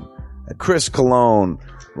information at Chris Cologne,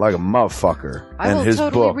 like a motherfucker. I will his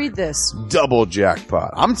totally book, read this. Double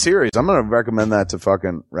Jackpot. I'm serious. I'm going to recommend that to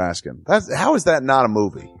fucking Raskin. How is that not a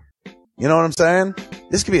movie? You know what I'm saying?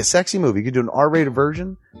 This could be a sexy movie. You could do an R-rated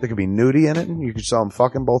version. There could be nudie in it, and you could saw them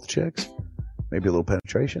fucking both chicks. Maybe a little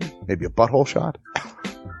penetration. Maybe a butthole shot.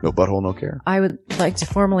 No butthole, no care. I would like to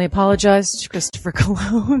formally apologize to Christopher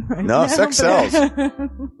Cologne. No, sex sells.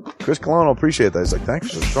 Chris Cologne will appreciate that. He's like,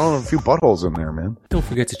 thanks for throwing a few buttholes in there, man. Don't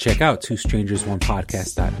forget to check out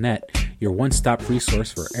twostrangersonepodcast.net, your one-stop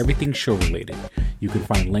resource for everything show-related. You can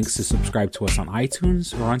find links to subscribe to us on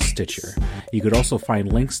iTunes or on Stitcher. You could also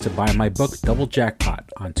find links to buy my book, Double Jackpot,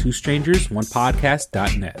 on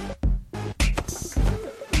twostrangersonepodcast.net.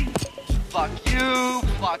 Fuck you,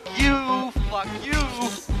 fuck you, fuck you.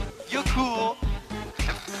 You're cool.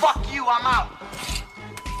 And fuck you, I'm out.